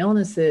life-threatening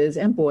illnesses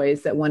and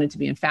boys that wanted to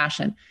be in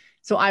fashion.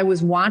 So I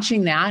was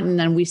watching that, and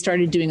then we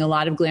started doing a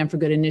lot of Glam for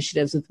Good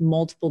initiatives with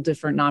multiple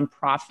different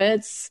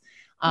nonprofits.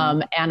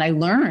 And I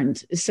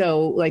learned.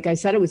 So like I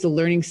said, it was a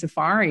learning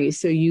safari.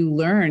 So you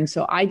learn.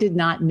 So I did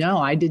not know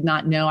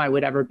I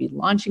would ever be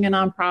launching a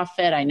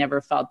nonprofit. I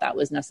never felt that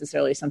was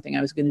necessarily something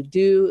I was going to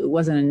do. It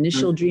wasn't an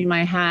initial dream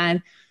I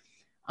had.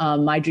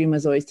 My dream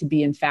was always to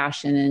be in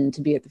fashion and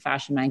to be at the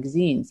fashion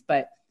magazines.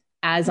 But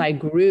as I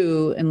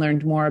grew and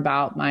learned more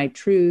about my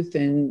truth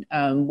and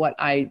what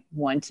I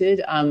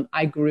wanted,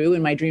 I grew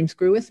and my dreams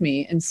grew with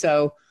me. And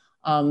so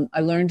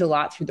I learned a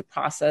lot through the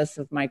process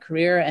of my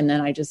career. And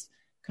then I just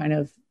kind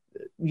of,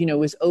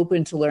 was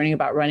open to learning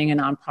about running a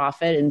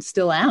nonprofit, and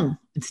still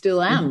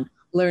am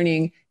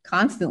learning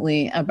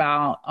constantly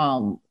about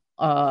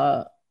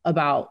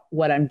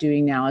what I'm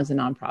doing now as a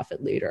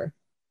nonprofit leader.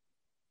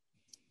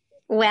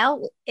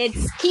 Well, it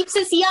keeps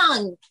us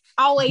young,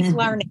 always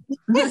learning.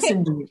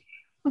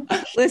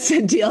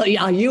 Listen,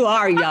 Delia, you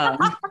are young.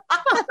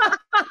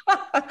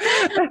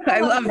 I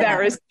love that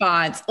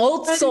response.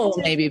 Old soul,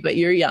 maybe, but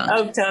you're young.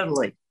 Oh,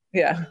 totally.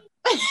 Yeah.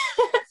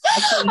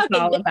 That's what it's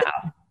all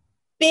about.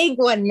 Big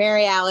one,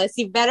 Mary Alice.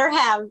 You better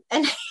have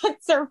an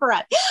answer for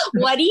us.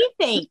 What do you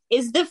think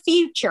is the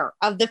future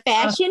of the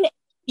fashion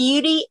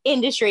beauty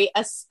industry,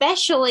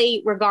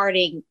 especially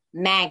regarding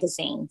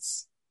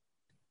magazines?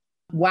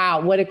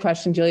 Wow, what a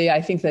question, Julia.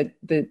 I think that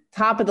the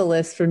top of the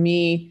list for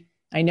me,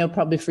 I know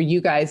probably for you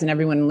guys and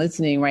everyone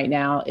listening right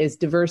now, is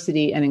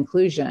diversity and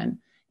inclusion,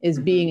 is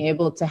being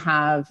able to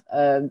have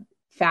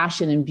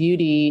fashion and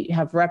beauty,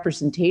 have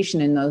representation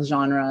in those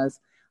genres,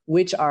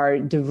 which are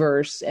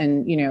diverse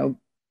and,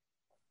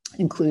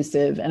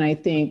 inclusive. And I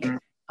think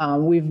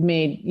we've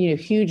made,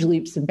 huge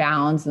leaps and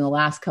bounds in the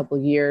last couple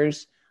of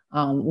years.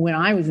 When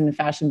I was in the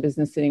fashion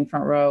business sitting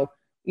front row,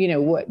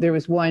 there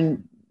was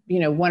one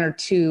or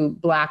two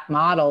Black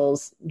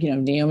models,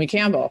 Naomi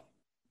Campbell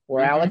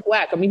or Alec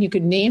Weck. I mean, you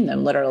could name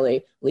them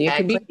literally. Leah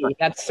Khabib,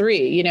 that's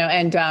three,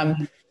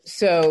 and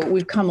so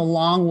we've come a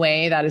long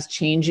way. That is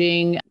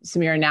changing.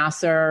 Samira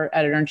Nasser,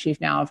 editor-in-chief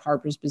now of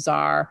Harper's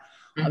Bazaar,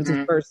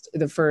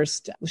 the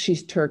first.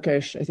 She's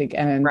Turkish, I think,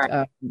 and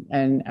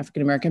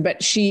African American.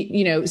 But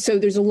she, so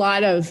there's a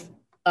lot of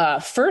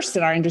first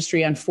in our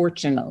industry,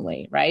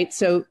 unfortunately, right?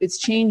 So it's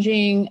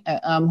changing.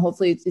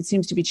 Hopefully, it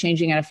seems to be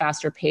changing at a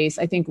faster pace.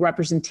 I think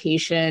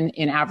representation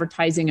in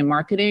advertising and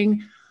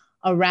marketing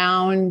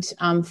around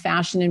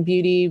fashion and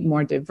beauty,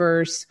 more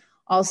diverse.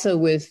 Also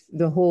with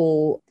the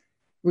whole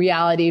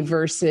reality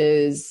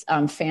versus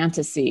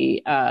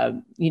fantasy,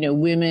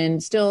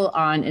 women still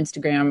on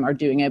Instagram are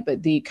doing it,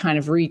 but the kind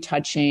of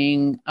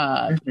retouching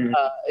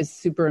is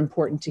super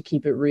important to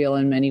keep it real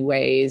in many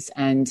ways.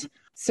 And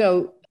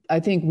so I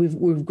think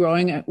we've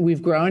grown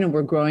and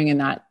we're growing in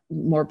that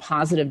more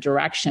positive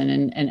direction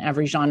in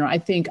every genre. I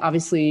think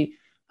obviously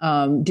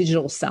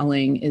digital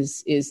selling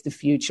is the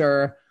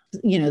future.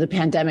 The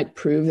pandemic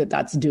proved that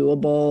that's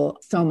doable.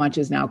 So much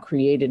is now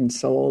created and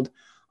sold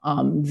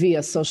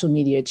via social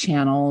media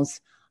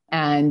channels,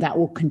 and that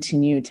will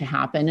continue to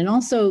happen. And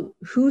also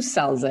who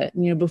sells it?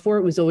 Before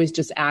it was always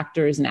just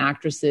actors and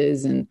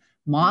actresses and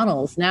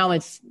models. Now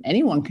it's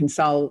anyone can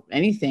sell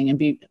anything and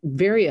be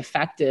very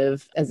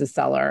effective as a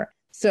seller.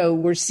 So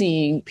we're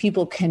seeing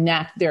people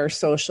connect their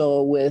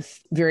social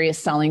with various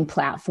selling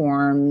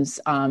platforms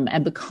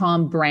and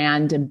become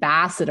brand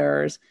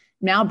ambassadors.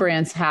 Now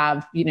brands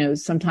have,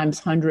 sometimes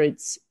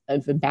hundreds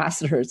of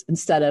ambassadors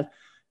instead of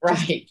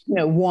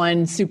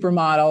one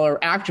supermodel or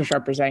actress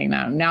representing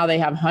them. Now they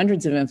have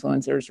hundreds of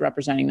influencers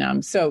representing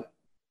them. So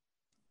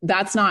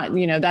that's not,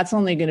 that's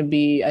only going to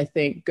be, I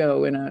think,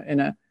 go in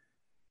a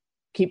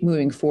keep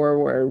moving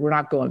forward. We're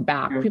not going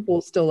back.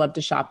 People still love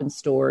to shop in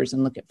stores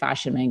and look at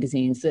fashion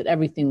magazines. That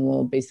everything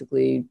will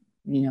basically,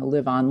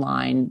 live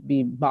online,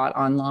 be bought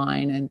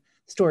online, and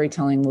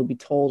storytelling will be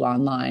told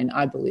online,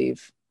 I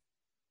believe.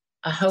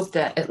 I hope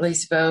that at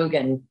least Vogue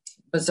and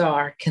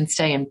Bazaar can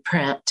stay in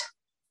print.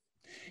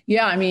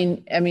 Yeah, I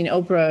mean,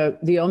 Oprah,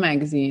 the O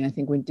magazine, I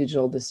think went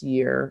digital this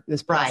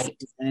past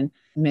season.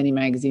 Many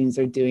magazines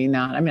are doing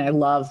that. I mean, I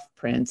love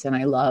print, and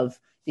I love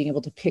being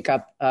able to pick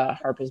up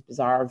Harper's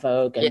Bazaar,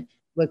 Vogue, and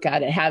look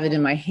at it, have it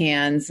in my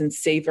hands, and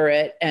savor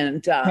it,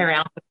 and tear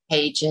out the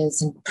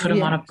pages and put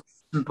them on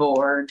a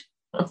board.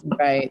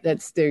 Right.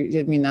 That's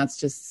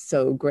just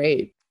so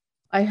great.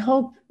 I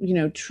hope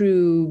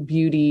true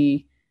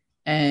beauty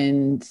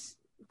and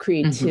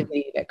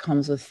creativity that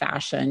comes with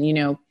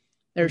fashion.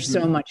 There's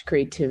so much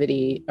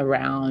creativity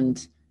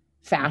around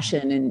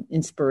fashion and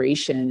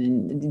inspiration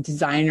and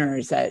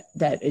designers that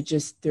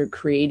they're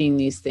creating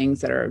these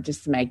things that are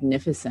just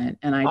magnificent.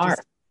 And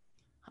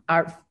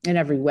art in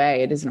every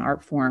way, it is an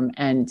art form.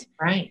 And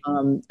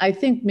I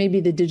think maybe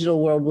the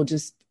digital world will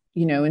just,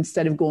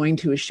 instead of going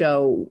to a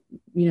show,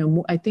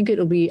 I think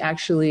it'll be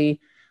actually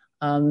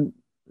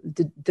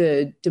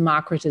the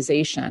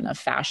democratization of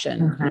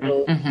fashion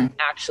will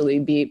actually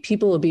be,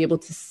 people will be able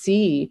to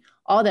see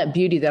all that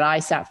beauty that I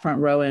sat front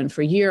row in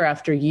for year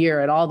after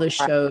year at all the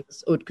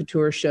shows, haute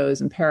couture shows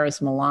in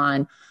Paris,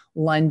 Milan,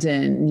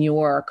 London, New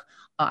York.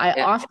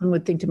 I often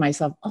would think to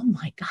myself, oh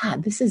my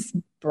God, this is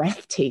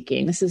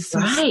breathtaking. This is so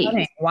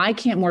stunning. Why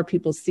can't more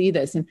people see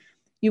this? And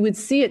you would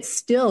see it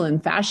still in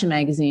fashion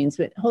magazines,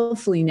 but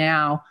hopefully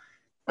now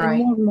more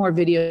and more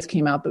videos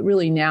came out, but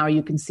really now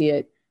you can see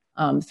it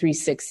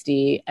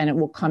 360 and it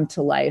will come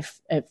to life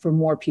for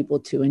more people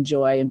to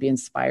enjoy and be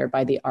inspired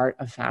by the art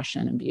of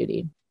fashion and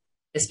beauty.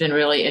 It's been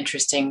really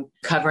interesting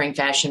covering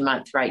Fashion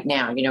Month right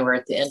now. You know, we're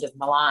at the end of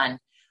Milan,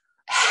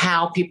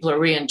 how people are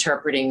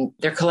reinterpreting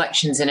their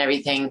collections and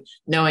everything,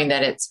 knowing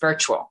that it's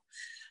virtual.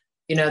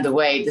 You know,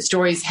 the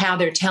stories, how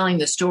they're telling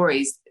the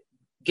stories,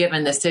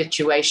 given the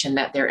situation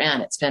that they're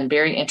in. It's been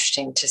very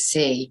interesting to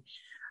see,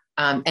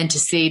 and to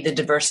see the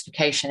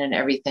diversification and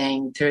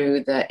everything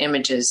through the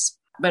images.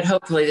 But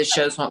hopefully the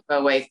shows won't go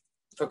away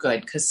for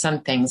good, because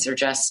some things are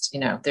just,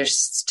 you know, there's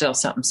still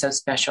something so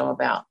special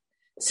about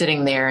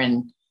sitting there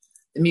and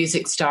the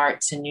music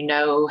starts and you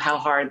know how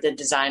hard the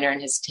designer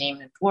and his team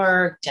have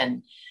worked,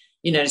 and,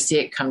 you know, to see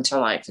it come to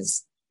life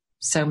is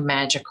so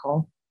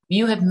magical.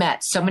 You have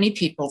met so many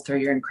people through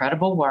your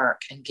incredible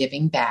work and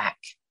giving back.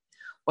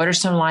 What are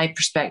some life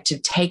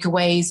perspective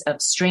takeaways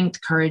of strength,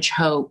 courage,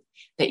 hope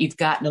that you've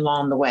gotten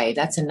along the way?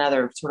 That's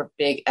another sort of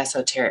big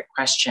esoteric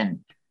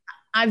question.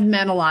 I've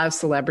met a lot of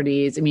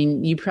celebrities. I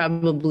mean, you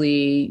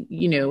probably,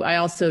 you know, I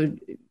also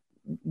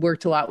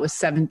worked a lot with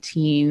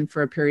 17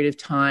 for a period of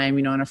time,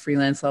 you know, on a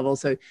freelance level.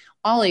 So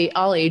all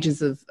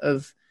ages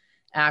of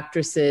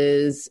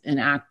actresses and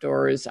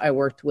actors I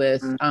worked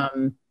with.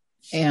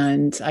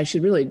 And I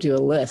should really do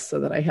a list so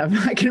that I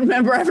can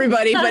remember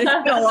everybody, but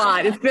it's been a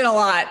lot. It's been a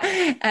lot.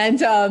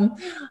 And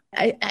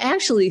I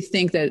actually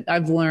think that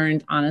I've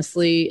learned,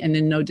 honestly, and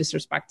in no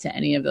disrespect to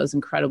any of those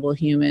incredible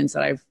humans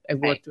that I've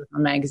worked with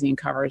on magazine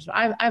covers,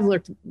 but I've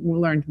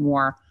learned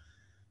more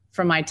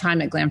from my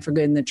time at Glam for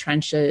Good in the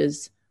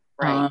trenches.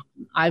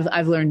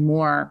 I've learned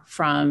more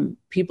from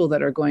people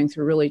that are going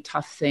through really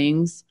tough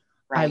things.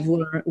 I've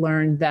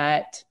learned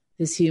that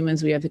as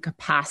humans, we have the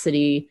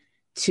capacity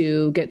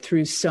to get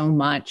through so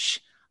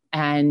much,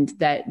 and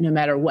that no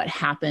matter what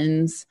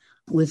happens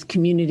with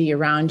community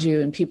around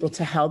you and people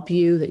to help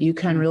you, that you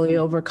can really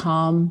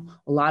overcome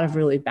a lot of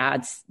really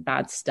bad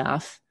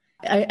stuff.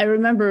 I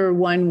remember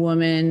one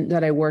woman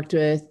that I worked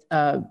with,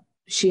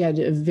 she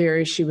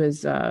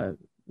was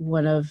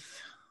one of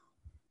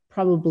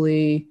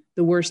probably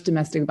the worst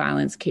domestic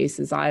violence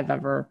cases I've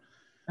ever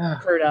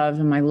heard of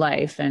in my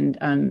life.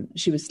 And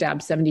she was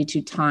stabbed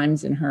 72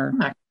 times in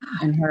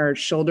her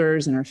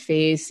shoulders and her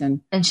face.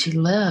 And she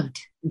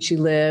lived.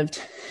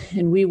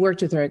 And we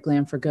worked with her at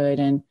Glam for Good.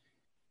 And,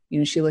 you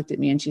know, she looked at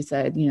me and she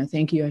said, you know,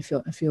 thank you. I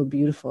feel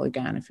beautiful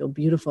again. I feel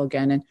beautiful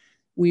again. And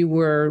we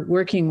were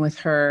working with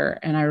her.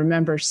 And I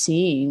remember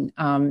seeing,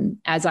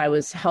 as I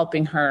was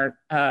helping her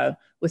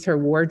with her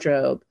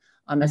wardrobe,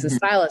 as a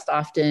stylist,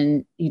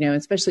 often, you know,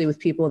 especially with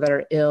people that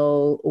are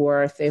ill,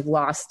 or if they've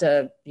lost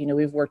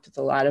we've worked with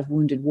a lot of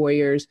wounded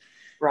warriors,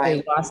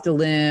 they've lost a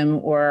limb,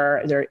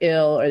 or they're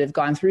ill, or they've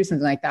gone through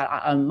something like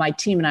that. My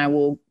team and I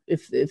will,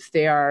 if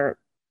they are,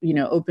 you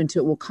know, open to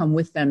it, we'll come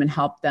with them and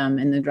help them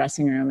in the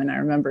dressing room. And I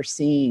remember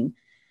seeing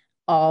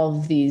all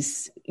of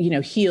these, you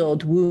know,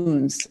 healed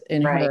wounds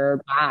in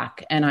her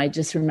back. And I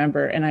just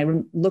remember, and I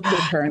looked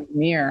at her in the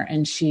mirror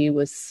and she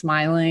was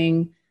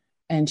smiling.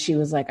 And she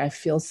was like, I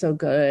feel so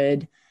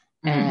good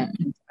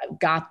and I've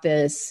got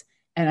this.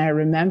 And I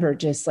remember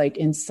just like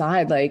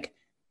inside, like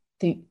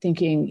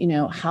thinking, you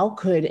know, how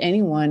could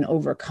anyone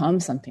overcome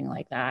something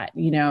like that?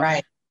 You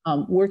know,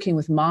 working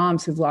with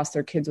moms who've lost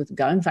their kids with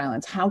gun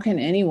violence. How can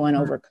anyone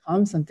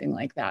overcome something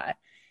like that?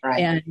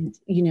 And,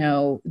 you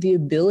know, the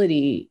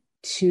ability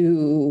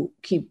to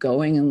keep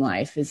going in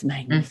life is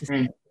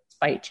magnificent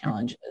despite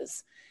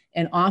challenges.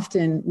 And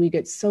often we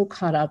get so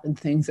caught up in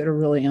things that are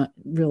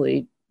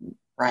really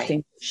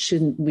think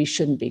we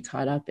shouldn't be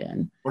caught up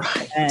in.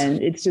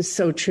 And it's just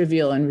so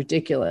trivial and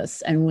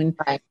ridiculous. And when,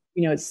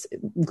 you know,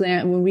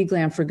 when we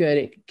Glam for Good,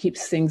 it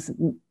keeps things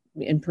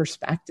in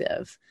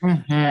perspective.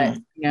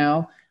 You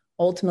know,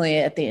 ultimately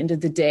at the end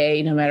of the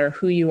day, no matter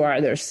who you are,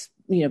 there's,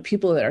 you know,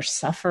 people that are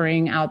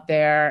suffering out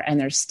there and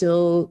they're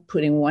still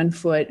putting one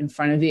foot in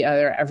front of the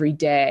other every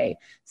day.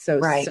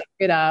 So suck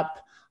it up,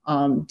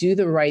 do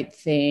the right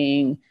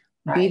thing,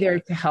 be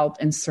there to help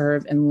and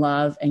serve and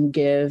love and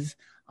give.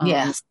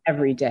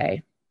 Every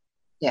day.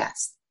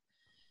 Yes,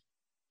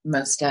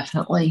 most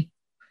definitely.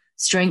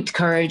 Strength,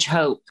 courage,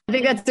 hope. I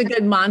think that's a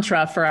good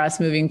mantra for us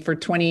moving for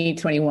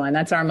 2021.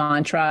 That's our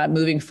mantra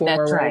moving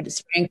forward.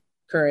 Strength,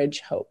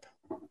 courage, hope.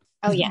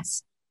 Oh,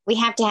 yes. We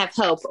have to have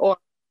hope or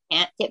we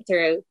can't get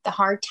through the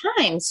hard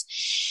times.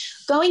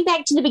 Going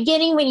back to the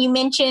beginning when you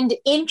mentioned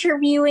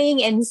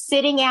interviewing and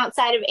sitting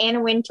outside of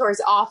Anna Wintour's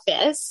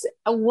office,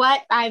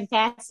 I'm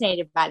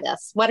fascinated by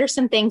this. What are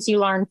some things you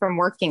learned from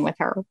working with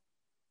her?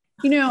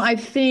 You know, I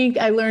think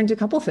I learned a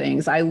couple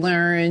things. I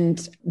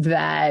learned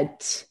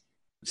that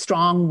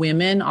strong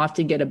women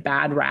often get a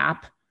bad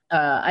rap.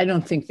 I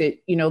don't think that,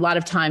 a lot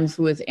of times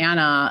with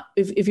Anna,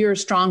 if you're a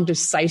strong,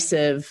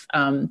 decisive,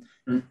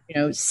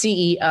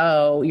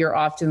 CEO, you're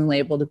often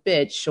labeled a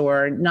bitch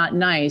or not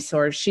nice,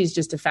 or she's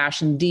just a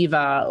fashion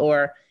diva,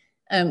 or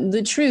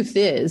the truth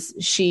is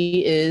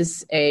she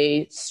is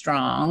a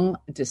strong,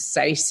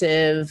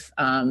 decisive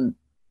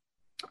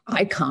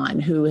icon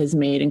who has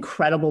made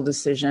incredible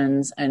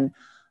decisions and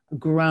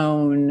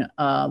grown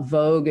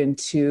Vogue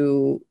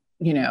into,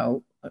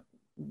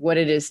 what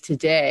it is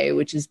today,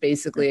 which is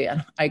basically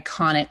an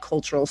iconic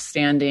cultural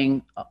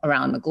standing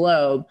around the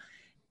globe.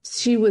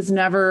 She was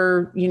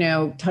never,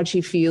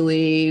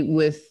 touchy-feely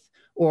with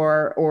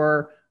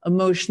or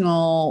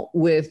emotional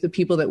with the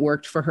people that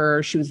worked for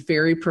her. She was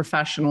very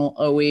professional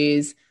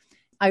always.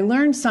 I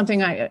learned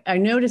something, I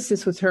noticed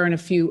this with her and a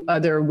few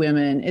other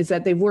women, is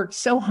that they've worked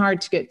so hard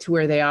to get to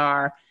where they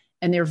are,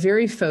 and they're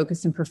very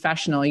focused and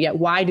professional. Yet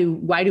why do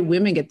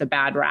women get the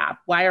bad rap?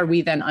 Why are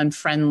we then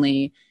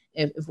unfriendly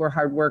if we're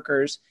hard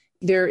workers?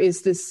 There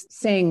is this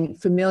saying,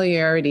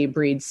 familiarity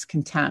breeds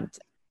contempt.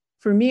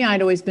 For me,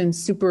 I'd always been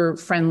super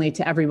friendly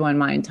to everyone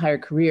my entire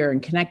career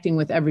and connecting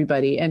with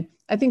everybody. And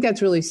I think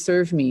that's really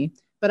served me.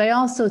 But I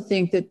also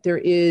think that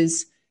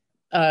there's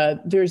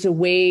a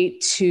way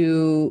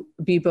to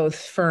be both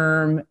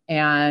firm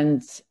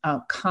and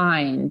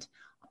kind.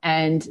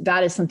 And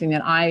that is something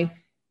that I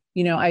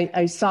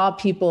saw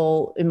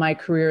people in my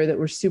career that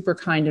were super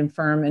kind and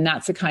firm, and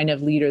that's the kind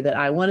of leader that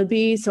I want to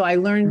be. So I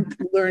learned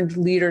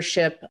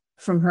leadership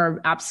from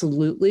her,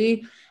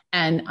 absolutely.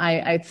 And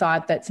I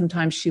thought that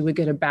sometimes she would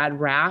get a bad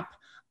rap.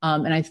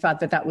 And I thought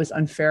that was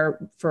unfair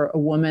for a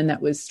woman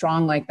that was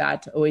strong like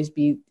that to always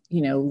be,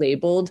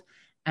 labeled.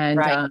 And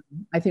right.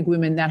 I think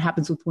that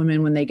happens with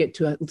women when they get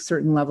to a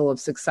certain level of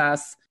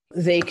success.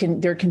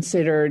 They're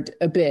considered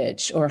a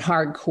bitch or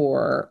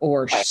hardcore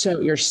or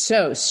you're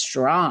so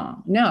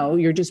strong. No,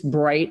 you're just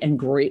bright and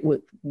great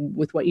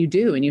with what you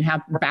do, and you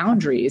have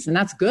boundaries, and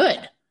that's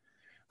good.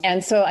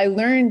 And so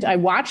I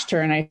watched her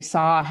and I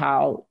saw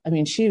how,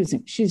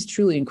 she's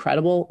truly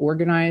incredible,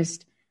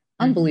 organized,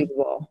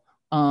 unbelievable,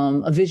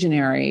 a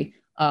visionary,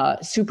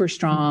 super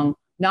strong,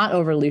 not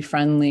overly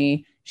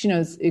friendly. She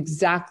knows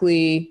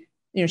exactly,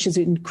 she's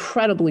an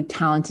incredibly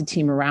talented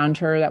team around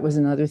her. That was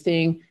another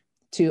thing,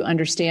 to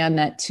understand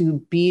that to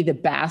be the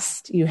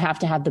best, you have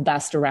to have the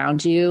best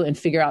around you and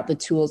figure out the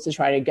tools to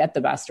try to get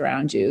the best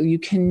around you. You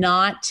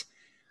cannot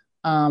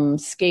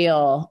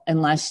scale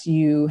unless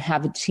you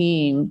have a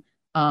team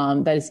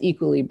that is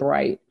equally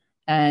bright.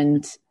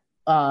 And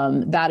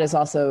that is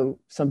also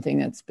something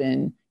that's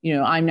been,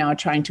 I'm now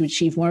trying to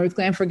achieve more with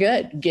Glam for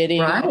Good,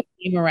 getting a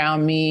team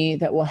around me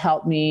that will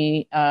help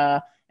me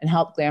and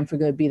help Glam for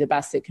Good be the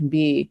best it can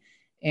be.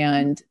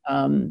 And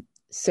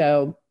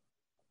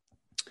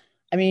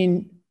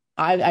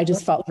I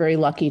just felt very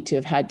lucky to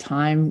have had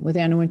time with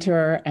Anna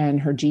Wintour and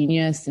her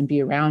genius and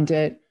be around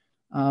it.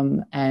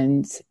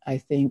 And I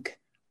think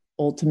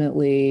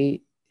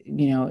ultimately,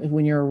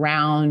 when you're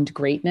around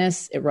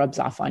greatness, it rubs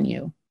off on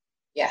you.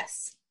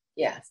 Yes,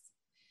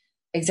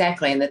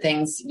 exactly. And the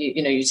things,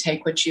 you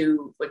take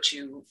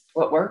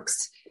what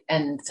works,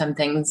 and some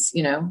things,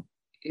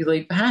 you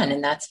leave behind,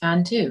 and that's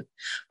fine too.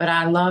 But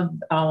I love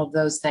all of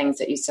those things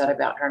that you said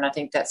about her. And I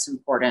think that's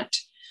important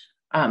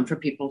for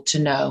people to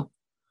know.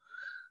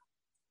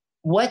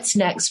 What's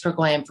next for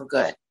Glam for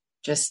Good?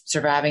 Just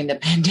surviving the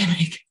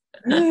pandemic.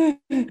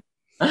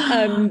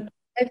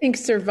 I think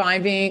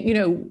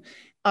surviving,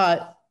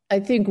 I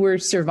think we're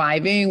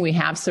surviving. We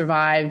have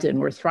survived, and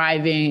we're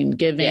thriving and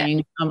giving.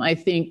 Yeah. I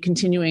think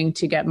continuing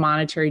to get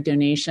monetary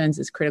donations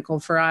is critical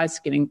for us,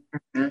 getting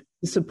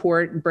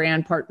support,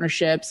 brand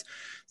partnerships.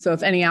 So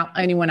if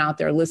anyone out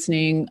there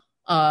listening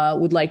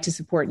would like to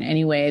support in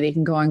any way, they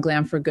can go on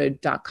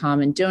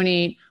glamforgood.com and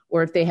donate.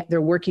 Or if they're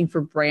working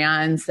for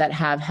brands that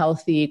have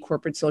healthy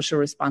corporate social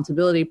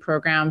responsibility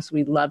programs,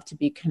 we'd love to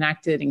be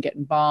connected and get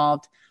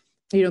involved.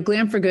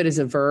 Glam for Good is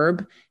a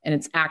verb, and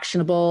it's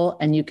actionable,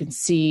 and you can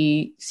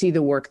see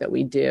the work that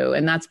we do.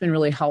 And that's been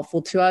really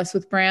helpful to us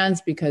with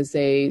brands, because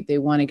they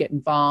want to get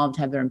involved,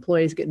 have their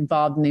employees get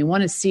involved, and they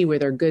want to see where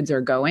their goods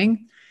are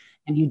going.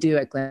 And you do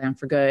at Glam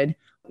for Good.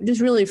 Just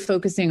really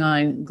focusing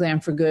on Glam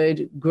for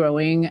Good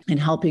growing and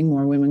helping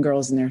more women,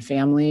 girls, and their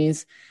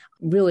families.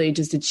 Really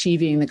just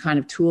achieving the kind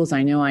of tools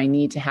I know I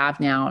need to have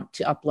now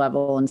to up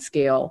level and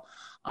scale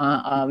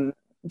to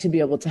be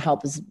able to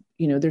help us.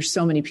 There's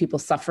so many people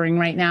suffering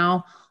right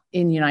now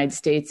in the United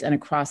States and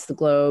across the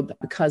globe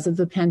because of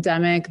the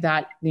pandemic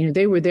that,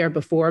 they were there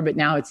before, but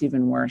now it's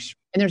even worse.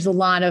 And there's a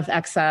lot of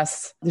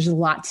excess. There's a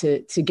lot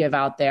to give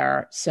out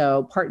there.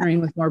 So partnering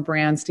with more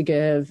brands to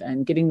give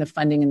and getting the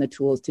funding and the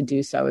tools to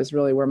do so is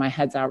really where my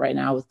head's at right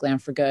now with Glam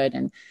for Good.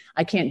 And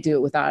I can't do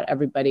it without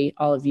everybody,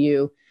 all of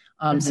you.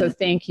 So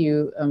thank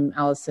you,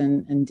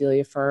 Allison and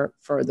Delia, for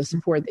the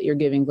support that you're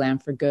giving Glam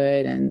for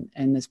Good.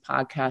 And this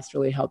podcast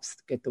really helps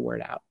get the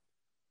word out.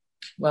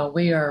 Well,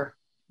 we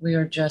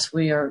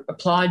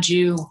applaud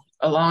you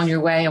along your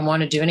way and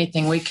want to do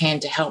anything we can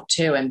to help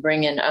too, and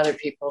bring in other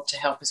people to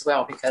help as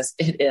well, because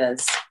it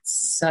is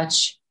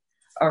such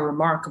a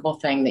remarkable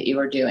thing that you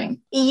are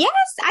doing. Yes,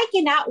 I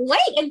cannot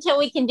wait until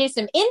we can do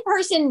some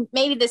in-person,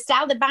 maybe the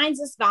Style That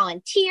Binds Us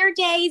volunteer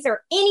days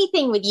or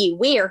anything with you.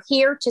 We are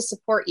here to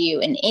support you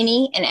in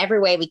any and every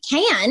way we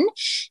can.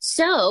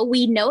 So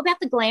we know about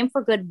the Glam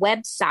for Good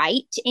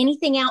website.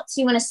 Anything else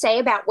you want to say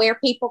about where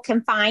people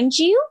can find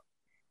you?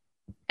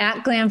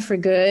 At Glam for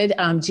Good,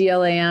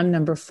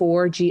 GLAM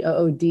 4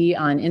 GOOD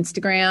on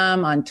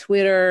Instagram, on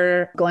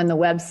Twitter. Go on the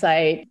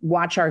website,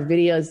 watch our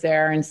videos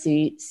there, and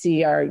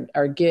see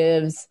our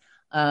gives.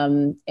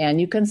 And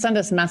you can send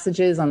us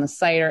messages on the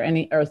site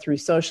or through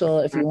social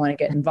if you want to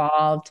get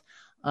involved.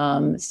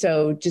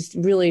 So just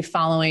really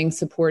following,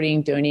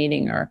 supporting,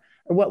 donating are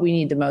what we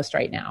need the most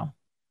right now.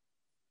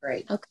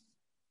 Great. Okay.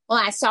 Well,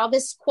 I saw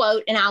this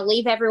quote, and I'll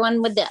leave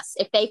everyone with this.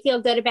 If they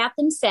feel good about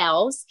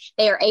themselves,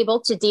 they are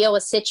able to deal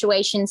with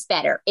situations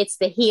better. It's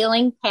the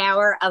healing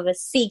power of a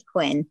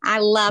sequin. I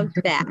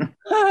loved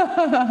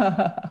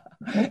that.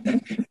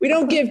 We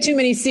don't give too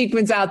many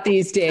sequins out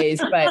these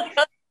days,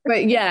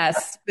 but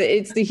yes,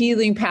 it's the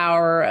healing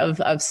power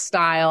of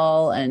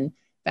style and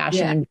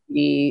fashion and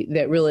beauty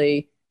that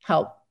really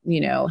help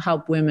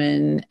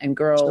women and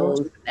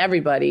girls,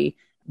 everybody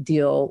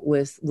deal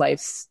with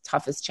life's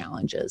toughest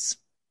challenges.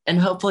 And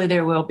hopefully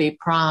there will be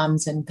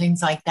proms and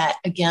things like that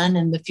again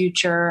in the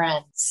future.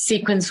 And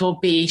sequins will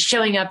be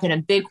showing up in a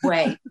big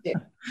way.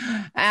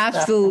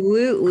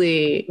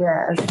 Absolutely.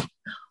 Yes.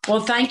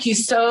 Well, thank you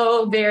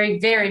so very,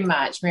 very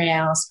much, Mary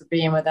Alice, for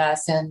being with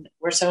us. And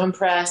we're so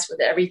impressed with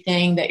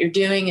everything that you're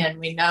doing. And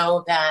we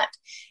know that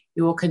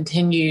you will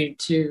continue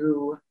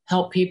to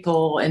help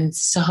people in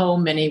so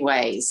many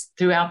ways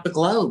throughout the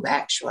globe,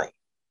 actually.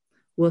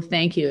 Well,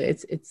 thank you.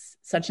 It's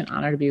such an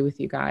honor to be with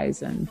you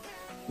guys. And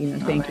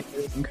thank you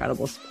for this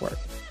incredible support.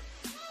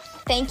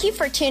 Thank you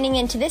for tuning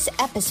into this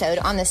episode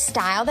on the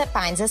Style That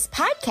Binds Us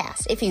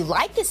podcast. If you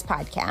like this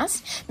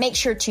podcast, make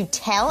sure to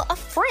tell a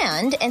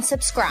friend and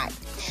subscribe.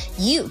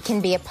 You can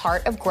be a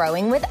part of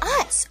growing with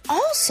us.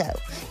 Also,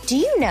 do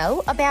you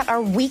know about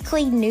our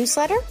weekly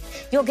newsletter?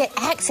 You'll get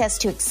access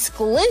to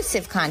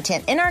exclusive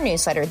content in our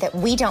newsletter that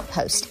we don't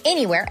post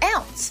anywhere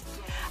else.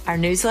 Our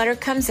newsletter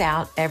comes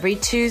out every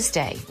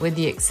Tuesday, with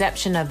the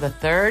exception of the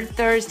third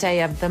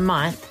Thursday of the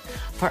month,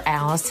 for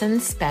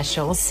Allison's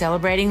special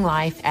Celebrating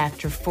Life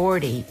After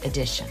 40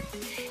 edition.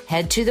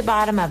 Head to the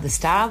bottom of the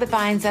Style That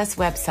Binds Us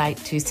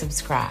website to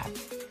subscribe.